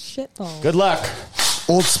 Oh shit balls. Good luck.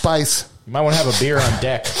 Old Spice. You might want to have a beer on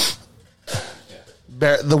deck.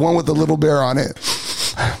 Bear, the one with the little bear on it.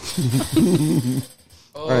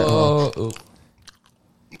 Oh,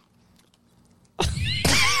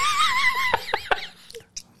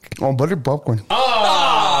 Oh, buttered popcorn.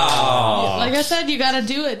 Like I said, you got to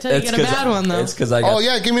do it till you get a bad one, though. It's because I got. Oh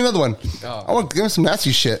yeah, give me another one. Oh. I want to give me some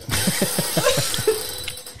nasty shit.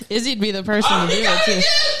 Izzy'd be the person to do it too.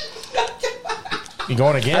 You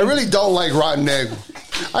going again? I really don't like rotten egg.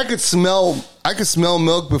 I could smell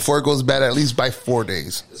milk before it goes bad at least by 4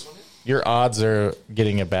 days. Your odds are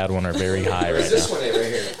getting a bad one are very high right now. one right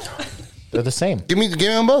here? They're the same. Give me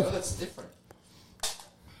them both. That's different.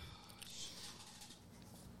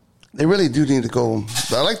 They really do need to go.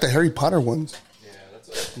 I like the Harry Potter ones. Yeah,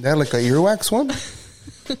 that's They had like a earwax one.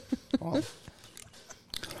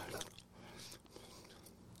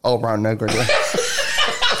 Oh, rotten egg right there.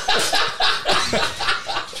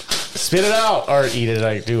 Spit it out or eat it.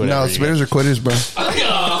 Like do whatever. No, you spitters are quitters, bro.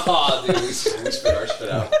 Oh, dude, we spit our shit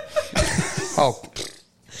out. Oh,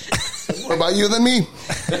 what about you than me?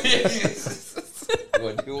 You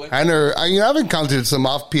want to do one? I haven't counted some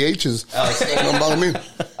off pHs. Alex, go Don't ahead. bother me.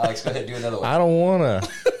 Alex, go ahead, do another one. I don't wanna.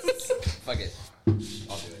 Fuck it. I'll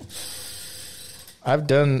do it. I've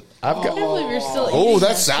got. I can't believe you're still eating Oh,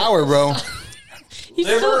 that's that sour, bro. shit. He's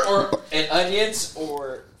Liver still- or and onions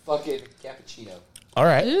or fucking cappuccino. All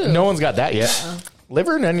right. Ew. No one's got that yet.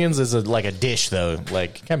 Liver and onions is like a dish though.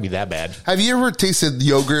 Like it can't be that bad. Have you ever tasted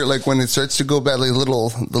yogurt like when it starts to go bad, like the little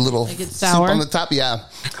Like it's soup sour? on the top? Yeah,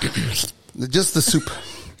 just the soup.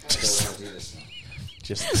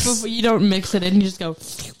 Just You don't mix it in. You just go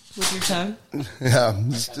with your tongue. Yeah,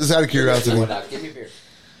 just out of curiosity. Give me a beer.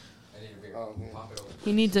 I need a beer. Pop it open.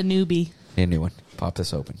 He needs a newbie. Need a new one. Pop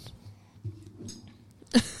this open.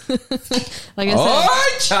 Like I said,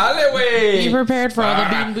 Oh, Charlie, be prepared for all the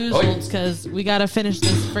Ah. bean boozleds because we got to finish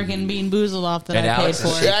this freaking bean boozled off that And I paid Alex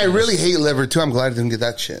is for. Yeah, I really hate liver too. I'm glad I didn't get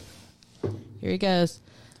that shit. Here he goes.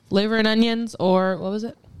 Liver and onions, or what was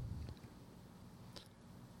it?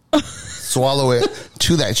 Swallow it.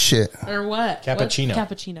 Chew that shit. Or what? Cappuccino. What?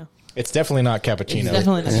 Cappuccino. it's definitely not cappuccino. It's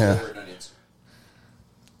definitely not. Yeah.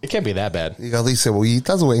 It can't be that bad. You got Lisa.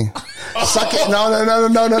 That's way. Suck it.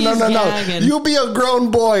 No. He's gagging. You be a grown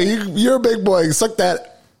boy. You're a big boy. Suck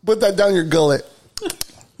that. Put that down your gullet.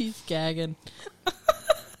 He's gagging.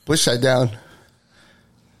 Push that down.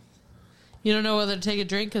 You don't know whether to take a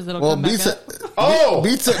drink because it'll Well, come back beats up. it.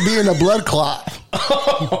 Beats it being a blood clot.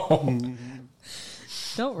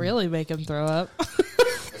 Don't really make him throw up.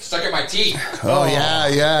 It's stuck in my teeth. Oh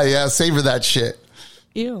yeah. Savor that shit.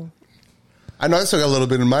 Ew. I know I still got a little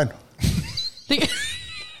bit in mine.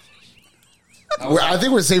 I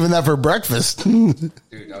think we're saving that for breakfast. Dude,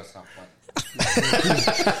 that was not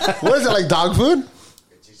fun. What is it, like dog food?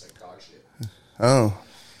 It tastes like dog shit. Oh,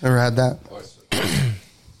 never had that.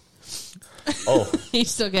 Oh,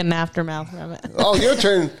 He's still getting aftermath from it. Oh, your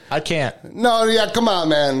turn. I can't. No, yeah, come on,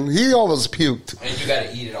 man. He almost puked. And you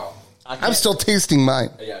gotta eat it all. I'm still tasting mine.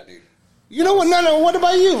 Yeah, dude. You know what? No. What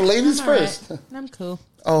about you? Ladies I'm all first. right. I'm cool.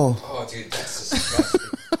 Oh, Oh, dude, that's disgusting.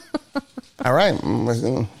 all right.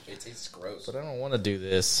 It tastes gross. But I don't want to do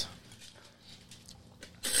this.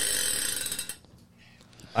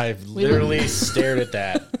 I've literally stared at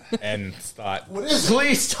that and thought,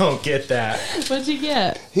 please don't get that. What'd you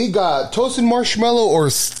get? He got toasted marshmallow or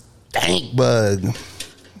stank bug.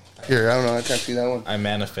 Here, I don't know. I can't see that one. I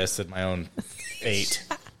manifested my own fate.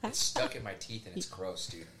 It's stuck in my teeth and it's gross,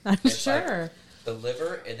 dude. I'm It's sure. like the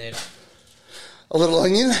liver and then A little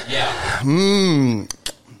onion. yeah. Mmm.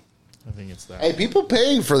 I think it's that. Hey, people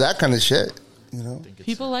pay for that kind of shit. You know.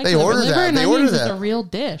 People like They liver. order Liver that. and They onions order is that. a real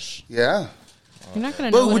dish. Yeah. You're not gonna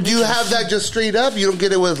know. But what would it you is. have that just straight up? You don't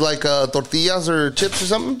get it with like tortillas or chips or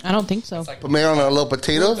something? I don't think so. like- Put it on a little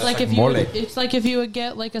potato? It's like like if you. mole. It's like if you would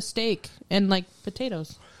get like a steak and like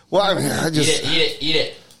potatoes. Well, I mean, I Eat just... it, eat it, eat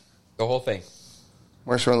it. The whole thing.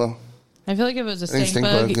 Marshmallow. I feel like if it was a think stink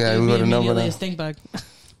stink bug, bug, yeah, it we would be would've known immediately that. a stink bug.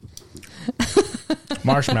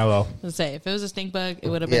 Marshmallow. Let's say if it was a stink bug, it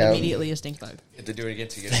would have been Yeah. immediately a stink bug. You have to do it again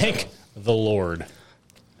to get a bad Thank one. the Lord.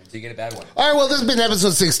 Until you get a bad one. All right, well, this has been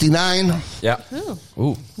episode 69. Yeah. Ooh,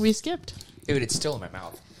 Ooh. we skipped. Dude, it's still in my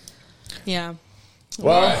mouth. Yeah.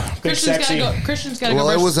 Well, big Christian's sexy. gotta go. Christian's gotta Well, go.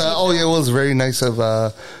 it brush was his teeth it was very nice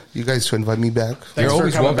of you guys to invite me back. Thanks for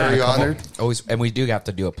coming back. Very honored. Always, and we do have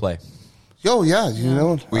to do a play. Yo, yeah, you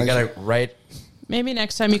know. We gotta write. Maybe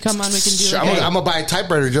next time you come on, we can do. I'm Like going to buy a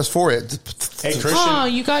typewriter just for it. Hey, Christian. oh,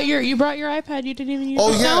 you brought your iPad. You didn't even use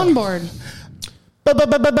Oh, the yeah. soundboard.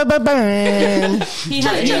 He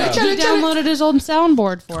downloaded his old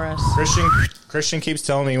soundboard for us. Christian keeps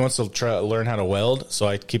telling me he wants to learn how to weld, so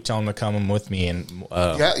I keep telling him to come with me. And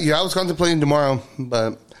Yeah, I was contemplating tomorrow,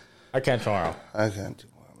 but I can't tomorrow. I can't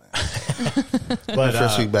tomorrow, man. But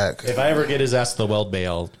First week back. if I ever get his ass to the weld bay,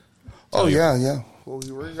 I'll. Oh, yeah. Well,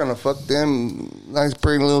 we're going to fuck them nice,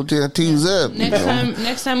 pretty little tattoos up.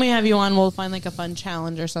 Next time we have you on, we'll find like a fun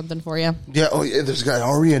challenge or something for you. Yeah, oh, yeah, there's got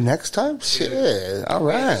already a next time? Shit, all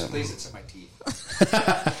right. Please, it's in my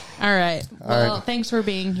teeth. All right. Well, thanks for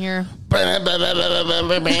being here.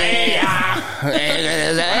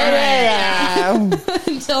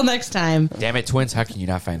 Until next time. Damn it, twins! How can you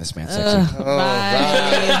not find this man sexy?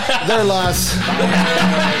 Bye. They're lost.